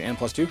advantage and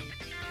 +2?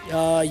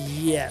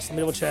 Yes. Let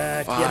me double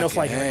check. Yeah, no Fucking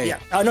flanking. A. Yeah.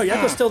 Oh, no, your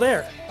Echo's still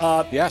there.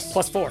 Yes.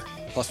 +4.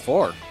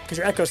 +4. Because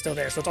your Echo's still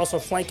there, so it's also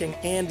flanking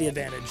and the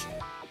advantage.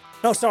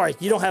 No, sorry,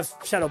 you don't have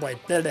Shadow Blade.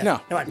 There.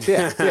 No. Never mind.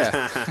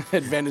 Yeah.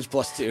 Advantage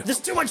 +2. There's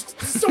too much,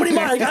 so many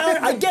more.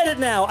 I get it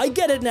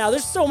now.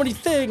 There's so many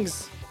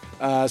things.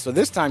 So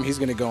this time he's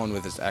going to go in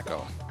with his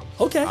Echo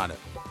Okay. on it.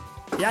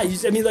 Yeah,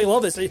 I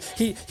love this.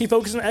 He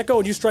focuses on Echo,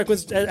 and you strike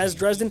with as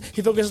Dresden.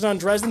 He focuses on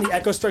Dresden. The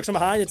Echo strikes from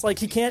behind. It's like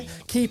he can't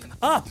keep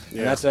up.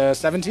 And that's a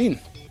 17.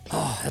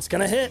 Oh, that's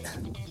gonna hit.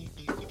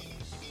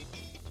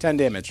 10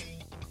 damage.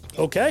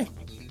 Okay.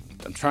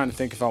 I'm trying to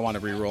think if I want to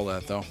re-roll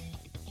that though,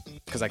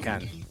 because I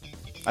can.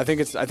 I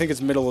think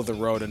it's middle of the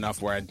road enough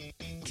where I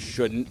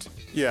shouldn't.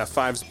 Yeah,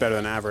 5's better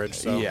than average.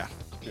 So Yeah.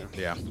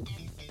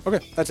 Okay,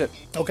 that's it.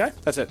 Okay.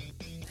 That's it.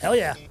 Hell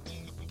yeah.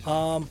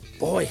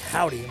 Boy,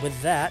 howdy.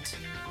 With that.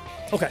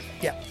 Okay,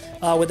 yeah.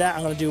 With that,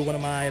 I'm gonna do one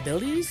of my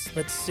abilities.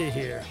 Let's see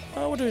here.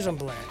 What do we do on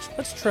Blanche?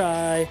 Let's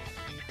try.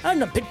 I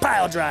haven't picked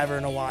Pile Driver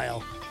in a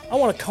while. I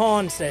want a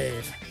con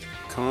save.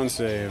 Con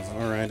save.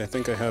 All right, I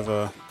think I have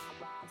a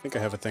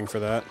thing for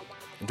that.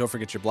 And don't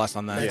forget your bless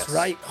on that. That's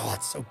right. Oh,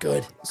 it's so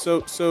good.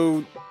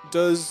 So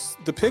does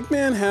the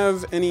Pigman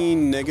have any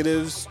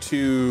negatives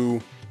to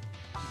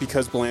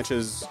because Blanche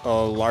is a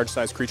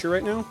large-sized creature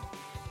right now?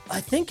 I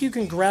think you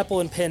can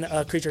grapple and pin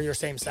a creature your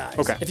same size.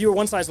 Okay. If you were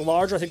one size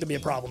larger, I think that'd be a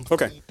problem.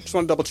 Okay, just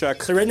want to double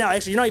check. So right now,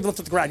 actually, you're not even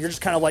lifted to the ground. You're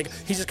just kind of like,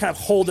 he's just kind of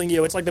holding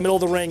you. It's like the middle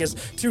of the ring is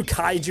two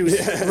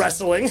kaijus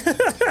wrestling.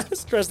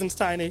 Dresden's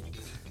tiny.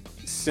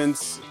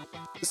 Since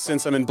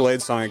I'm in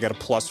Blade Song, I get a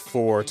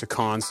 +4 to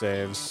con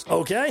saves.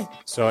 Okay.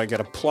 So I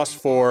get a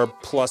 +4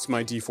 plus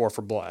my D4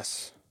 for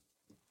bless.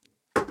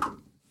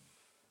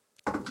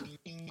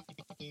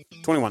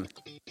 21.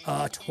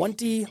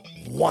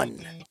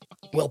 21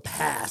 will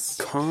pass.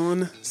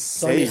 Con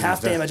So I need save.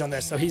 half damage on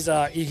this. So he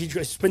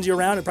spins you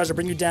around and tries to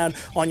bring you down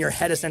on your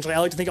head, essentially. I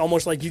like to think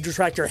almost like you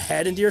retract your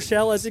head into your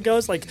shell as it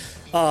goes, like,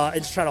 and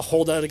just trying to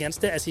hold out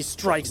against it as he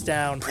strikes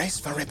down. Brace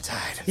for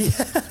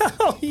Riptide.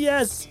 Oh,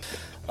 yes.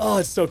 Oh,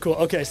 it's so cool.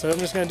 Okay, so I'm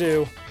just going to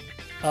do...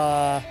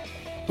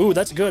 Ooh,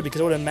 that's good because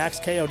it would have max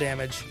KO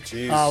damage.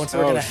 Jeez. So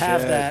we're going to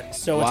have shit. that.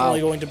 So it's Wow. only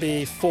going to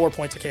be 4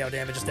 points of KO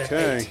damage instead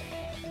of 8.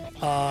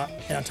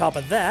 And on top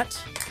of that...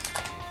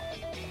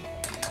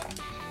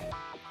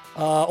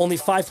 only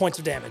 5 points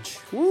of damage.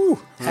 Woo.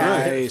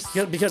 Nice.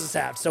 Because it's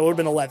halved, so it would have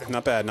been 11.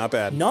 Not bad, not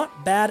bad.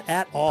 Not bad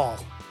at all.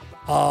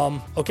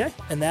 Okay,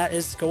 and that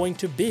is going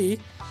to be...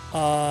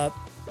 I'm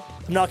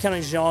not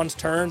counting Jean's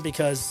turn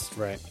because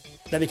Right.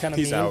 that'd be kind of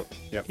He's mean. out.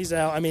 Yep. He's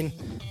out. I mean,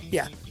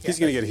 yeah. He's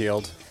going to get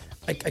healed.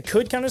 I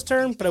could count his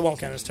turn, but I won't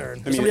count his turn.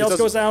 If mean, somebody it else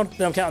doesn't- goes down,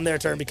 then I'm counting their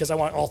turn because I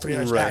want all three of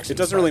those Right. actions. It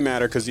doesn't really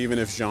matter because even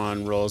if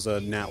Jean rolls a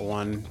nat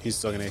 1, he's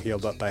still going to get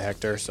healed up by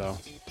Hector, so...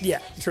 Yeah,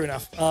 true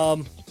enough.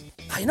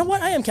 You know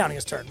what? I am counting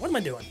his turn. What am I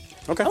doing?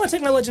 Okay. I'm going to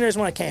take my legendaries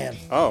when I can.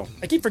 Oh.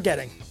 I keep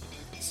forgetting.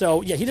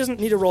 So, yeah, he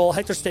doesn't need to roll.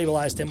 Hector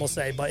stabilized him, we'll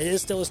say, but it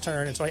is still his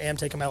turn, and so I am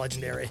taking my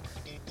legendary.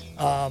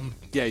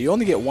 Yeah, you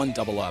only get one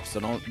double up, so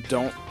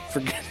don't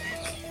forget.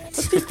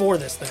 Let's do 4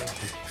 this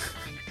thing.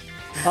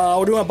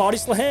 We're doing a body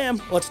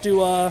slam. Let's do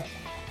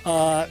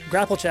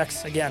grapple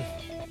checks again.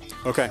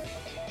 Okay.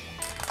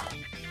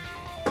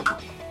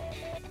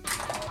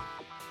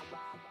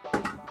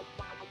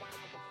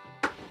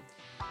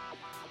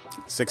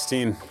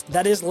 $16.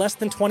 That is less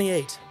than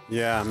 28.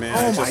 Yeah, man.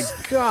 Oh my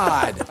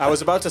god! I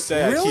was about to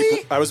say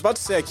Really? I was about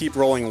to say I keep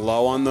rolling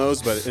low on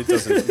those, but it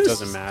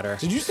doesn't matter.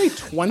 Did you say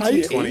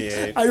 28?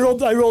 28. I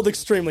rolled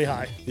extremely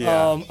high.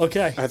 Yeah.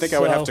 Okay. I think I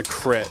would have to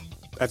crit.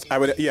 I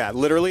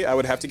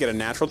would have to get a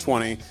natural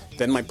 20,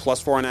 then my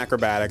 +4 on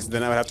acrobatics,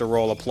 then I would have to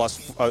roll a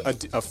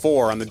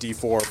 4 on the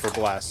D4 for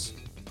bless.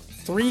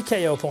 3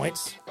 KO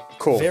points.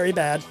 Cool. Very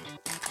bad.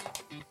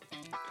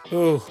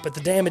 Ooh, but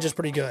the damage is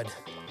pretty good.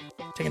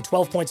 Taking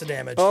 12 points of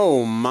damage.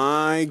 Oh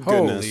my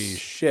goodness. Holy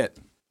shit!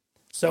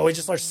 So he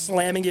just starts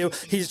slamming you.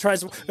 He just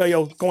tries,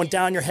 going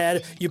down your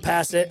head. You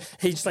pass it.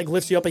 He just like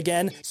lifts you up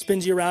again,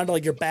 spins you around to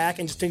like your back,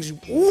 and just brings you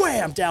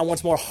wham down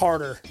once more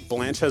harder.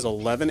 Blanche has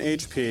 11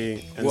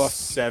 HP and Woof.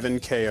 7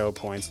 KO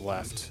points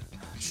left.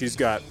 She's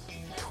got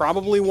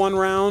probably 1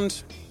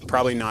 round,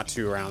 probably not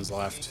 2 rounds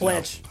left.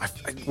 Blanche.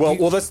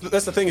 Well, that's the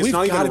thing. It's We've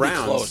not got even to be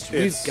rounds. close.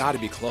 We've It's- got to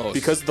be close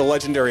because of the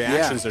legendary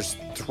actions. There's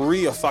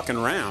 3 a fucking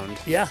round.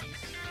 Yeah.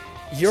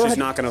 She's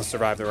not going to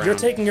survive the round. You're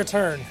taking your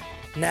turn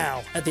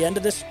now. At the end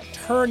of this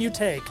turn you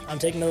take, I'm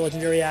taking the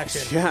legendary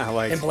action. Yeah,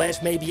 like And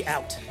Blanche may be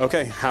out.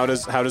 okay. How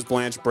does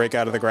Blanche break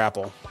out of the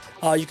grapple?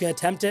 You can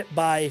attempt it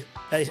by,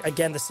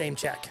 again, the same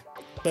check.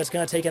 But it's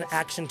going to take an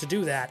action to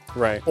do that.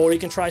 Right. Or you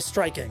can try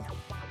striking.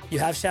 You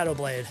have Shadow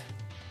Blade.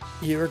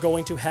 You're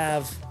going to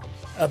have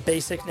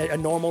a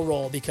normal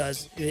roll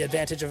because the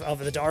advantage of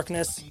the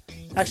darkness.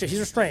 Actually, he's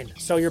restrained.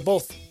 So you're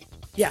both...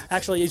 Yeah,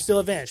 actually, you still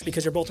have advantage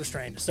because you're both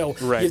restrained. So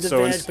Right, you have so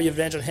advantage, it's- but you have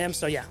advantage on him,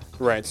 so yeah.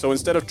 Right. So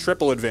instead of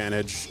triple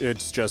advantage,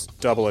 it's just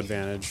double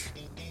advantage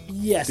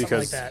Yeah, something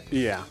like because that.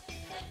 yeah.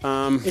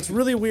 It's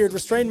really weird.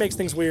 Restrained makes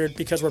things weird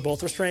because we're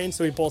both restrained,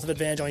 so we both have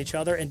advantage on each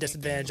other and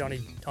disadvantage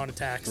on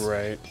attacks.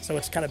 Right. So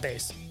it's kind of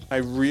base. I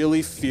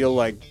really feel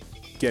like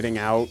getting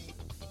out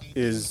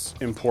is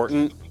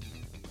important.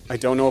 I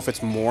don't know if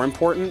it's more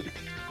important,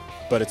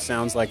 but it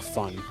sounds like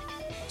fun.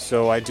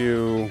 So I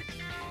do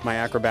my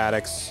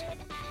acrobatics.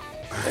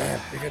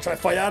 Damn, you're gonna try to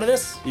fight out of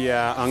this?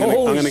 Yeah, I'm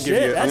gonna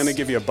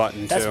give you a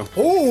button too.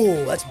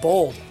 Oh, that's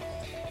bold.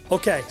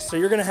 Okay, so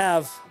you're gonna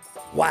have.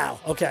 Wow.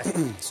 Okay.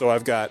 So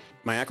I've got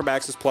my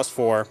acrobatics is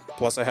 +4,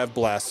 plus I have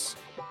bless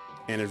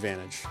and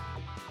advantage.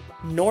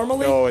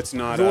 Normally, No, it's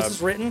not. rules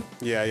is written.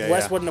 Yeah.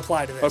 Bless wouldn't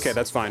apply to this. Okay,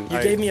 that's fine.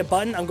 You gave me a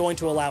button. I'm going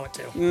to allow it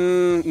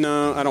to.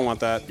 No, I don't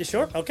want that. You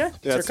sure? Okay.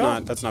 It's your That's call.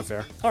 that's not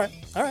fair. All right.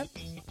 All right.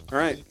 All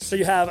right, So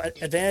you have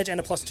advantage and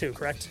a +2,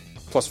 correct?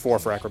 +4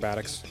 for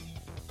acrobatics.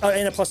 Oh,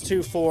 and a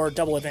 +2 for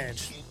double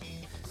advantage.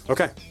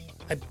 Okay.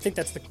 I think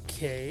that's the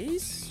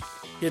case.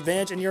 The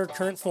advantage in your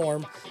current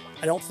form,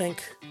 I don't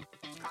think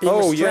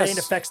being restrained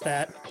affects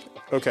that.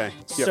 Okay.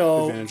 Yep,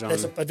 So advantage on.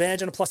 it's an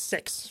advantage and a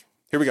 +6.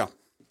 Here we go.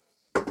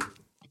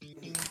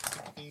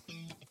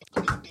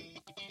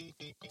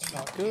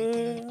 Not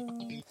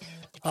good.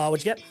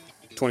 What'd you get?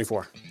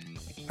 24.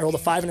 I rolled a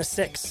 5 and a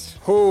 6.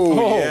 Oh,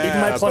 yeah,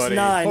 Even my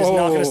 +9 is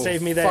not going to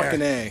save me there.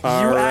 Fucking A. You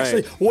All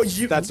actually,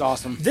 right. That's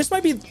awesome. This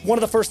might be one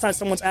of the first times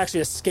someone's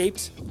actually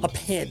escaped a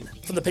pin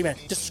from the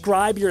pigman.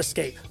 Describe your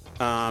escape.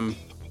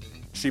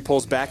 She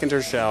pulls back into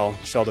her shell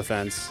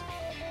defense,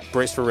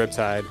 brace for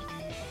riptide,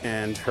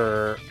 and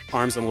her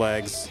arms and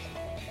legs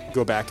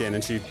go back in,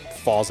 and she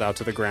falls out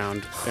to the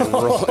ground and,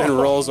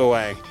 rolls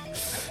away.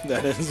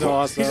 That is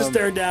awesome. He's just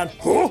staring down.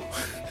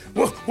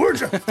 Where'd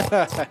you?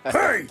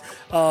 Hey!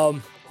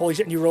 Holy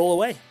shit, and you roll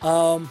away.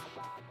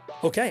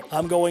 Okay,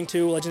 I'm going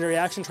to legendary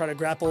action, try to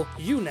grapple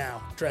you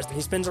now, Dresden.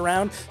 He spins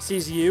around,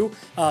 sees you.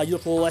 You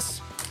look a little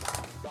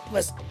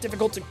less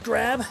difficult to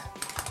grab.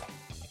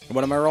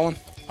 What am I rolling?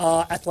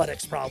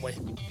 Athletics, probably.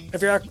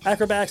 If your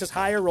acrobatics is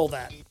higher, roll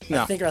that.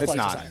 No, I think your it's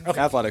athletics not. is higher.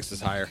 Okay. Athletics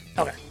is higher.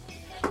 Okay.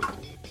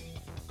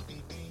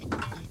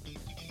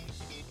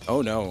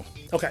 Oh, no.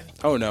 Okay.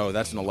 Oh, no,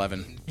 that's an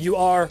 11. You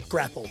are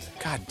grappled.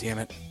 God damn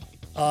it.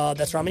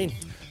 That's Ramin.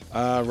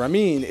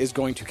 Ramin is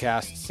going to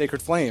cast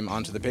Sacred Flame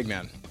onto the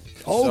pigman.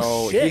 Oh,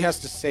 so shit. he has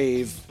to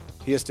save.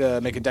 He has to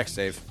make a dex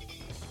save.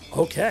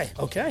 Okay.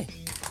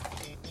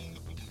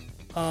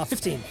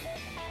 15.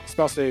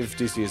 Spell save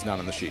DC is not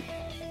on the sheet.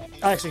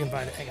 I actually can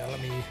find it. Hang on, let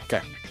me...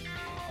 Okay.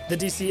 The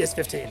DC is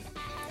 15.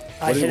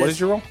 What is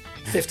your roll?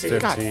 15.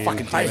 God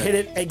fucking damn I it. hit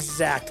it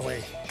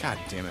exactly. God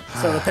damn it.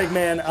 So the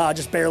pigman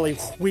just barely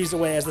wheezes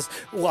away as this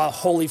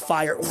holy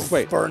fire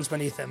burns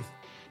beneath him.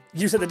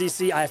 You said the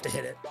DC, I have to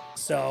hit it.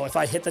 So if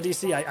I hit the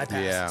DC, I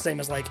pass. Yeah.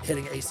 Same as like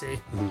hitting AC.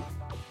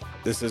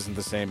 This isn't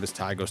the same as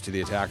tie goes to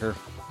the attacker.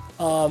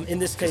 In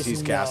this case,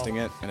 he's no. casting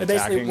it and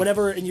basically, attacking?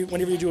 whenever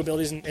you do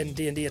abilities in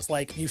D&D, it's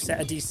like you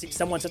set a DC.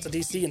 Someone sets a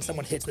DC and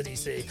someone hits the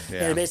DC.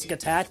 Yeah. In a basic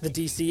attack, the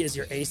DC is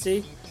your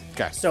AC.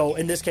 Okay. So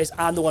in this case,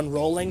 I'm the one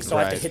rolling, so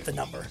I have to Right. hit the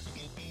number.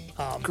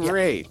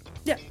 Great.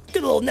 Yeah,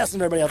 good little Nelson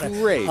for everybody out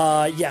there. Great.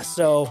 Yeah,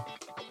 so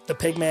the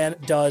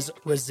pigman does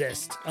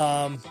resist.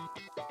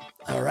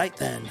 All right,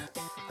 then.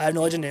 I have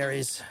no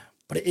legendaries,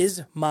 but it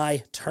is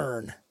my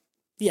turn.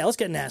 Yeah, let's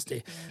get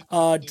nasty.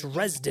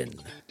 Dresden,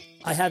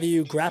 I have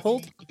you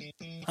grappled.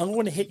 I'm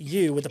going to hit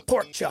you with a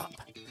pork chop,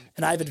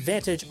 and I have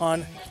advantage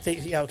on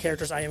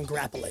characters I am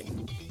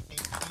grappling.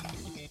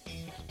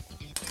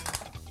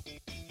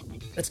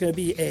 That's going to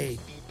be a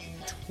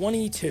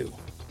 22.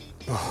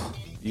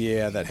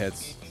 Yeah, that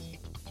hits.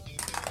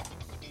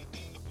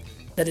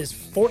 That is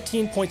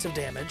 14 points of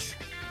damage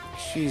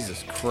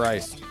Jesus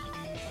Christ.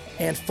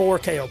 and 4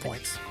 KO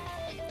points.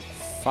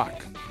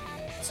 Fuck.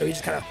 So he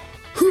just kind of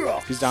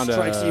He's down to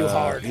strikes you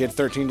hard. He had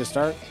 13 to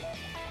start,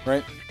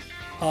 right?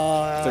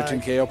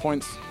 13 KO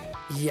points.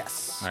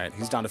 Yes. All right,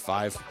 he's down to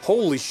 5.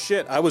 Holy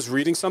shit! I was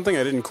reading something.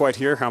 I didn't quite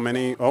hear how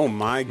many. Oh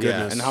my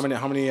goodness! Yeah, and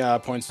how many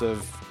points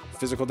of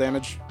physical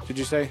damage did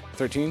you say?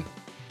 13.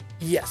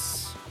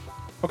 Yes.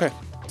 Okay.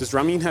 Does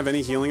Ramin have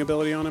any healing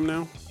ability on him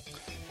now?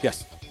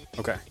 Yes.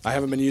 Okay. I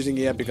haven't been using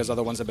it yet because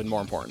other ones have been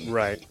more important.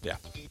 Right. Yeah.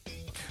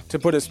 To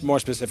put it more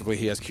specifically,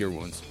 he has cure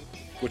wounds,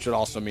 which would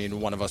also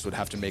mean one of us would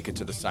have to make it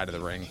to the side of the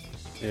ring.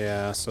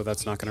 Yeah. So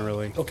that's not going to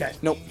really. Okay.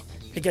 Nope.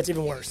 It gets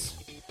even worse.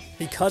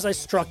 Because I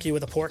struck you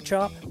with a pork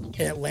chop and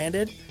it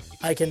landed,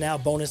 I can now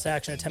bonus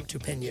action attempt to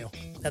pin you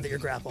now that you're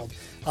grappled.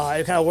 It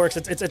kind of works.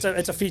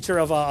 It's a feature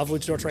of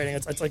luchador training.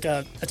 It's like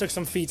I took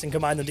some feats and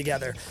combined them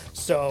together.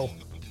 So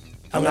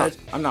I'm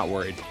not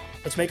worried.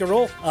 let's make a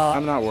roll.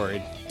 I'm not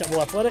worried.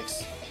 Double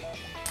athletics.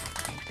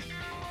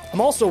 I'm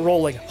also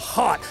rolling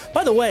hot.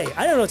 By the way,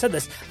 I don't know who said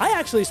this. I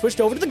actually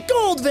switched over to the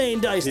gold vein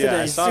dice Yeah,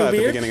 today. I saw that at the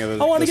Subir. beginning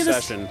of I wanted the to give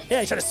session.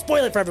 Yeah, I tried to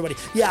spoil it for everybody.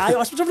 Yeah, I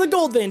switched over to the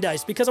gold vein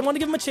dice because I wanted to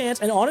give them a chance.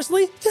 And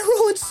honestly, they're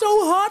rolling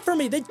so hot for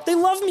me. They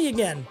love me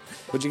again.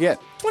 What'd you get?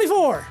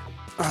 24.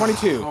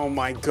 22. Oh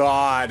my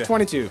god!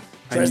 22.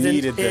 I Dresden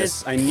needed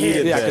this. is I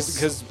needed Yeah, this.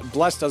 because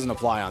Bless doesn't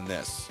apply on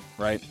this,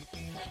 right?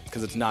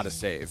 Because it's not a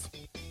save.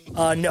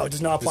 No, it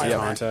does not apply it a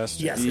on that. contest?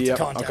 Yes, it's Yep,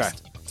 a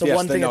contest. okay. The Yes,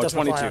 one then thing no, that doesn't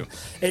apply 22.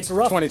 on. It's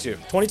rough. 22.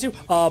 22.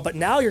 But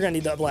now you're going to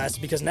need that blast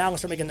because now I'm going to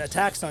start making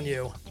attacks on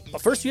you.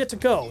 But first you get to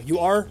go. You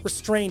are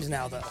restrained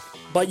now, though.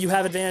 But you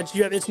have advantage.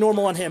 It's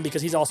normal on him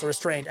because he's also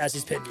restrained as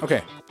he's pinned you.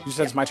 Okay, you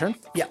said it's my turn?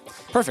 Yeah.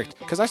 Perfect,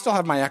 because I still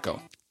have my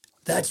Echo.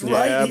 That's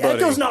right. The buddy.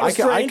 Echo's not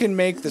restrained. I can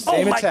make the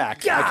same Oh my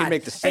attack. God. I can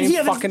make the And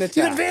same fucking attack.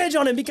 You have advantage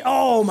on him because,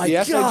 oh my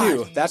Yes, God. I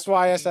do. That's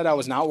why I said I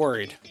was not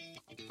worried.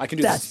 I can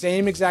do the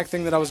same exact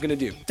thing that I was going to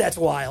do. That's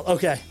wild.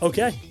 Okay.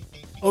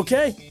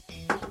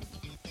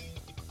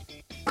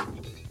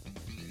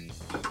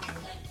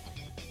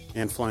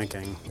 And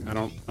flanking. I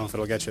don't know if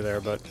it'll get you there,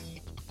 but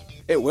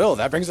It will.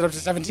 That brings it up to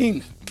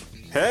 17.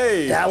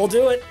 hey! That will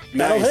do it.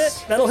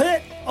 Nice. That'll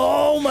hit.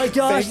 Oh my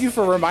gosh. Thank you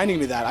for reminding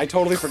me that. I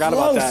totally forgot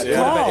about Close that.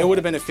 call. It would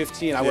have been a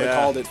 15. I would have Yeah.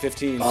 called it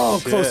 15. Oh,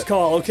 Shit. close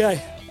call.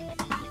 Okay.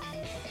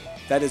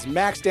 That is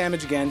max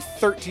damage again.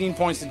 13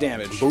 points of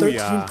damage. 13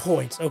 Booyah.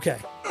 points. Okay.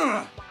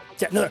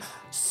 Yeah, another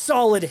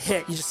solid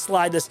hit. You just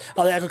slide this.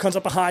 The Echo comes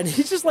up behind.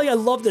 He's just like, I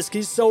love this.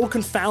 He's so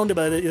confounded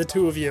by the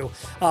two of you,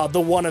 the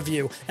one of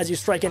you, as you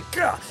strike in.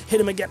 Hit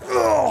him again.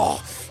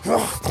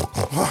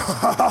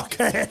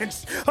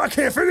 I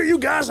can't figure you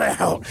guys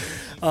out.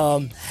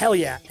 Hell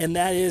yeah. And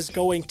that is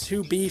going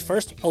to be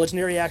first a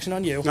legendary action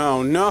on you.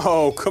 Oh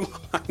no! Come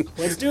on.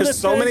 Let's do There's this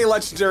so thing. many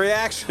legendary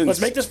actions. Let's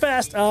make this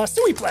fast.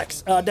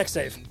 Suiplex. Deck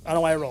save. I don't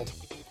know why I rolled.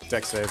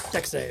 Deck save.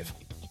 Deck save.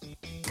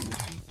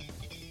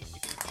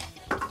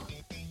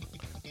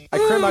 I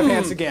crit my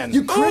pants again.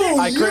 You crit it?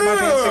 I crit my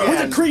pants With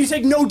again. a crit, you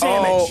take no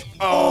damage.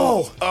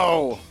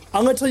 Oh.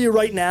 I'm gonna tell you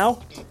right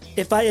now,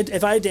 if I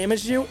had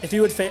damaged you, if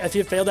you had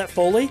failed that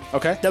fully,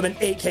 Okay. that'd been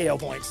 8 KO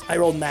points. I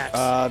rolled max,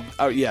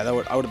 Oh yeah, I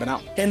would have been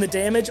out. and the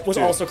damage was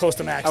also close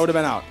to max. I would have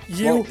been out.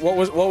 You- What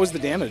was the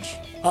damage?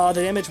 The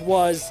damage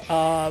was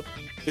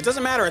It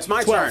doesn't matter. It's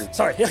my 12. turn.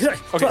 Sorry. Okay.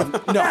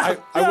 12. No,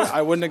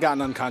 I wouldn't have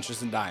gotten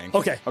unconscious and dying.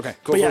 Okay. Okay.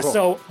 Cool. But yeah, cool.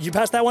 so you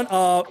passed that one.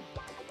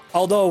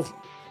 Although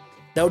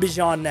that would be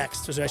Jean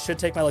next, so I should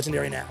take my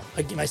legendary now.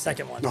 My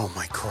second one. Oh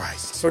my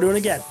Christ! So we're doing it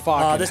again.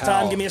 Fucking This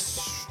hell. time, give me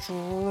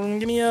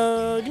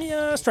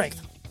a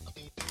strength.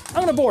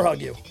 I'm gonna boar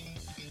hug you.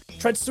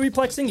 Tried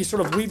suiplexing. You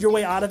sort of weave your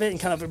way out of it,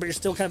 and but you're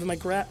still kind of in my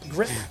grip.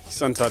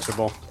 It's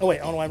untouchable. Oh wait,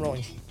 I don't know why I'm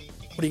rolling.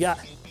 What do you got?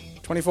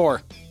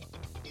 24.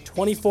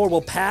 24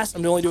 will pass.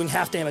 I'm only doing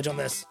half damage on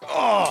this.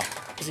 Oh,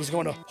 because he's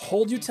going to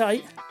hold you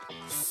tight.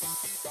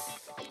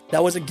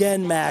 That was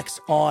again max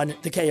on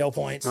the KO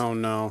points. Oh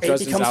no! 8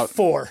 Justin's becomes out.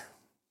 4.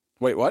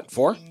 Wait, what?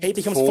 4? 8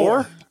 becomes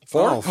 4? 4.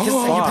 4? Oh, Because you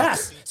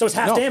pass, so it's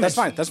half No, damage.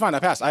 that's fine. I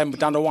passed. I'm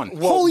down to 1.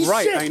 Holy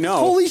right, shit! I know.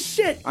 Holy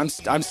shit! I'm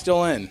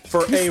still in.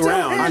 For You're a still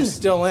round. in. I'm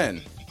still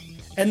in.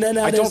 And then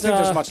I don't think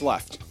there's much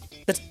left.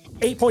 That's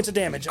 8 points of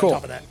damage Cool. on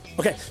top of that.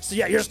 Okay, so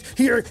yeah, you're just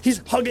here. He's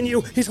hugging you.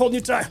 He's holding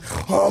you tight.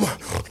 I'm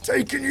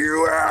taking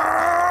you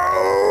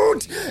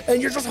out, and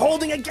you're just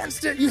holding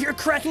against it. You hear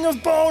cracking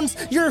of bones.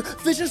 Your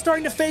vision's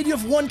starting to fade. You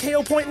have 1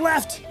 KO point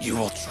left. You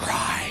will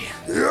try.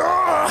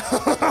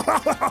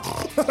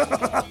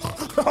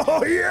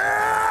 Oh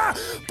yeah!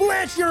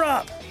 Blanche, you're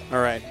up. All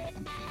right.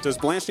 Does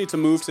Blanche need to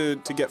move to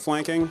get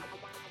flanking?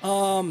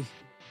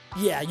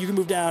 Yeah, you can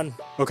move down.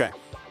 Okay.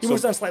 You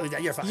move down slightly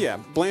down. You're fine. Yeah,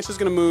 Blanche is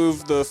going to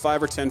move the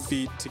 5 or 10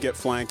 feet to get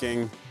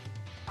flanking,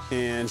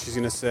 and she's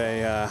going to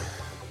say,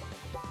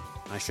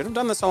 I should have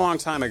done this a long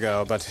time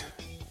ago, but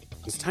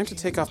it's time to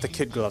take off the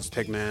kid gloves,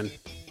 Pigman.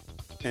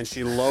 And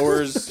she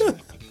lowers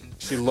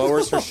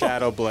her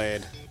shadow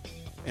blade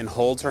and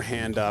holds her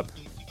hand up,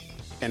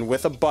 and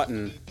with a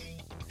button,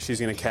 she's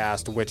going to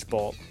cast Witch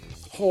Bolt.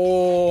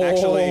 Oh.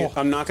 Actually,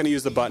 I'm not going to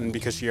use the button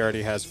because she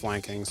already has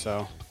flanking,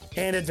 so...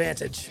 And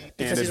advantage. And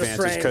Because he's advantage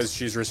restrained. because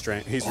she's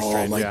restrained. He's Oh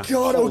restrained, my yeah.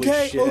 god, Holy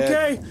okay, shit.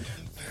 okay.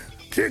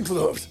 Kid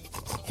gloves.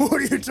 What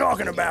are you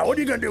talking about? What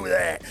are you gonna do with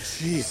that?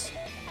 Jeez,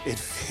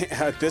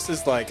 this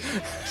is like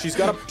she's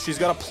got a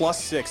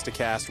 +6 to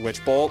cast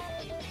Witch Bolt,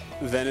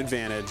 then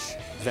advantage,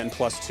 then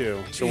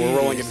 +2. So we're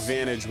rolling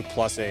advantage with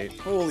 +8.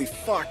 Holy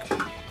fuck.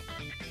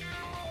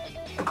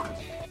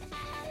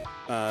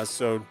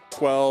 So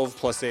 12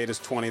 + 8 is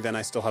 20. Then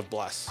I still have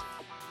bless.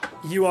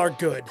 You are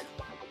good.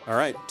 All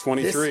right,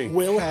 23. This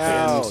will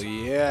Hell hit.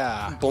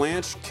 yeah.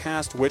 Blanche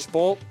cast Witch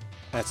Bolt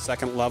at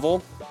 2nd level,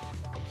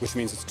 which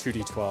means it's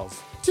 2d12.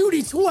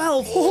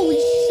 2d12. Holy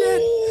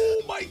shit.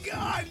 Oh my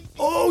god.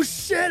 Oh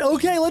shit.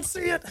 Okay, let's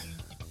see it.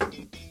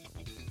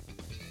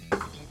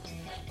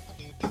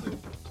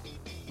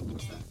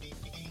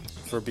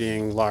 For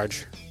being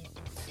large.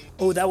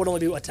 Oh, that would only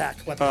do attack.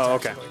 Weapon Oh, attack,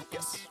 okay. actually.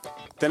 Yes.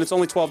 Then it's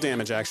only 12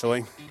 damage,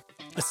 actually.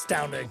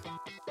 Astounding.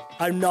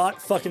 I'm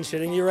not fucking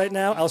shitting you right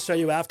now. I'll show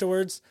you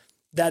afterwards.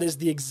 That is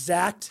the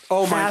exact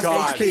Oh my half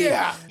God. HP.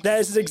 Yeah. That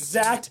is the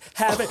exact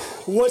half.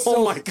 What? So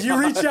Oh my you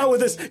reach God. out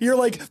with this. You're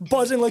like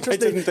buzzing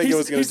electricity. I didn't think it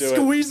was gonna he's do it.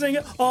 squeezing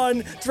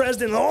on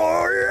Dresden.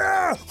 Oh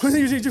yeah!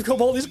 You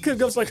come all these kid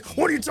goes like,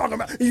 what are you talking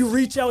about? You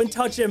reach out and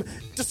touch him.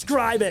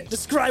 Describe it.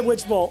 Describe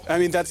Witch Bolt. I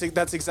mean, that's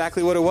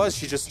exactly what it was.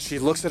 She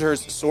looks at her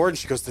sword and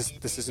she goes,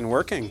 "This isn't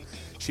working."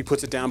 She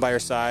puts it down by her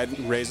side,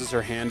 raises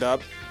her hand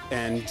up,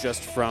 and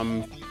just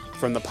from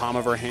the palm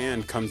of her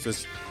hand comes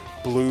this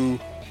blue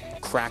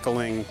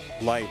crackling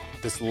light,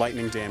 this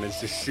lightning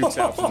damage just shoots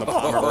out from the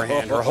palm of her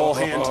hand. Her whole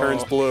hand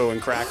turns blue and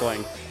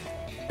crackling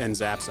and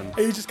zaps him.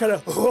 And he just kind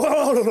of,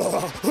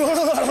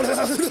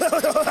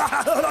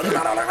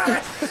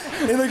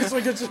 and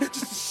like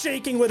just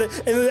shaking with it.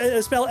 And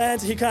the spell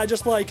ends. He kind of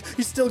just like,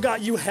 he's still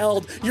got you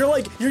held.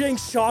 You're getting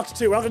shocked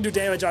too. We're not gonna do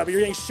damage on it, but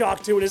you're getting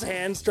shocked too. And his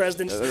hands,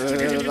 Dresden, and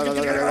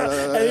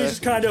he's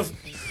just kind of.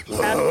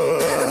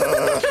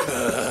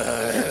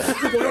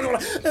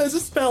 As the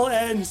spell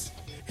ends,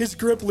 his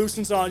grip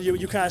loosens on you.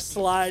 You kind of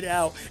slide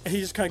out, and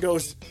he just kind of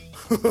goes,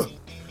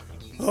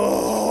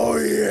 "Oh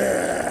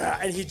yeah!"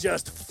 And he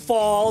just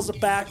falls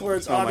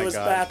backwards onto his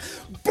back.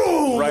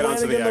 Boom! Right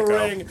onto the in the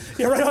Echo. ring.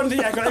 Yeah, right onto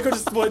the Echo. Echo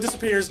just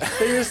disappears. And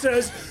he just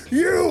says,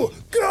 "You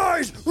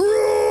guys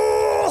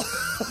rule!"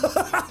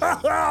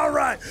 All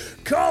right,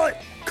 call it.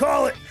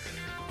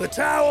 The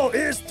towel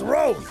is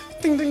thrown.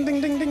 Ding, ding, ding,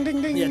 ding, ding,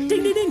 ding, ding. Yeah,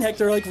 ding, ding, ding.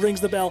 Hector rings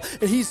the bell,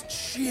 and he's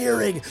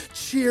cheering.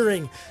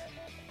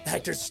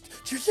 Hector's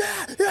cheers.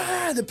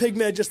 Yeah. The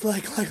pigman just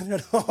like,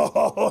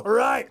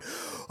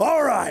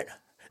 all right.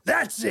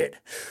 That's it.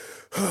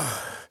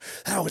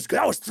 That was good.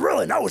 That was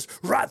thrilling. That was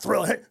right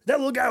thrilling. Hey, that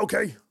little guy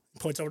okay? He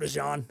points over to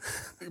Jean.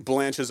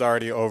 Blanche is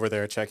already over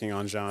there checking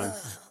on Jean.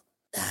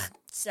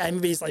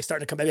 Maybe he's like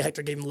starting to come. Maybe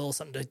Hector gave him a little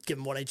something to give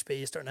him 1 HP.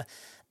 He's starting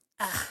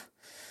to.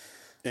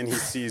 And he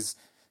sees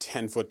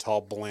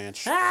 10-foot-tall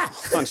Blanche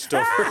hunched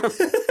over him.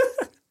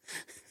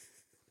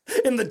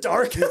 In the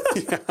dark.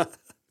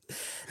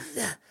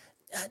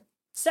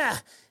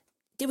 Sir,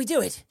 did we do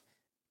it?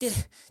 Did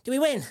we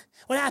win?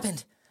 What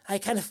happened? I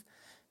kind of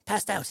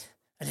passed out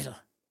a little.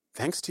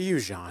 Thanks to you,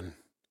 Jean.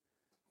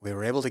 We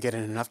were able to get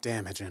in enough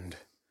damage and,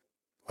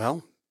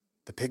 well,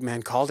 the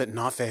pigman called it in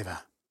our favor.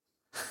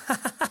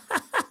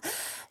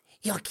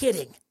 You're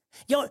kidding.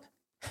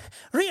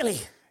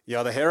 Really?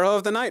 You're the hero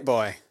of the night,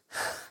 boy.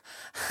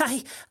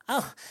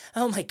 Oh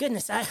my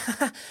goodness. I'm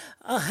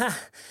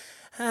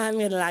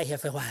gonna lie here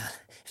for a while,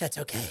 if that's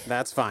okay.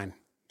 That's fine.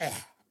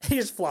 He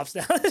just flops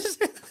down.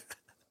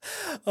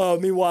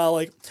 Meanwhile,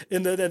 like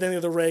in the end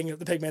of the ring,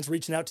 the pigman's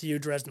reaching out to you,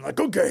 Dresden. Like,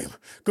 good game.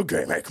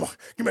 Hey, come on,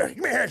 give me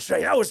a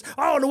handshake. I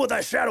don't know what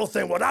that shadow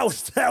thing was.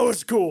 That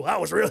was cool. That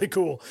was really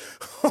cool.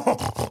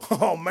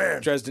 Oh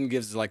man. Dresden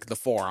gives like the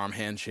forearm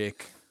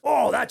handshake.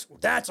 Oh,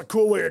 that's a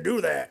cool way to do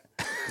that.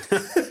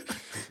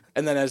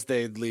 And then as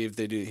they leave,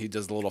 he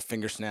does a little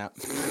finger snap.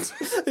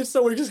 It's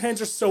so weird. His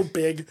hands are so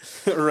big.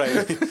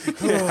 Right.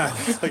 Yeah.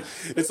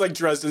 It's like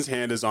Dresden's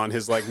hand is on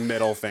his like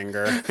middle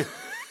finger.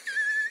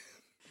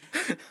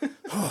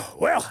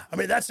 Well, I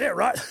mean, that's it,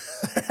 right?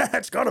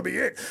 That's gotta be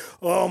it.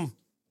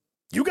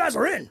 You guys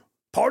are in.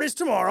 Party's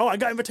tomorrow. I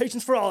got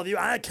invitations for all of you.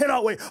 I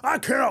cannot wait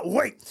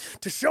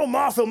to show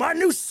Marfil my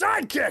new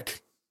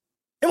sidekick.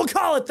 And we'll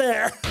call it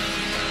there.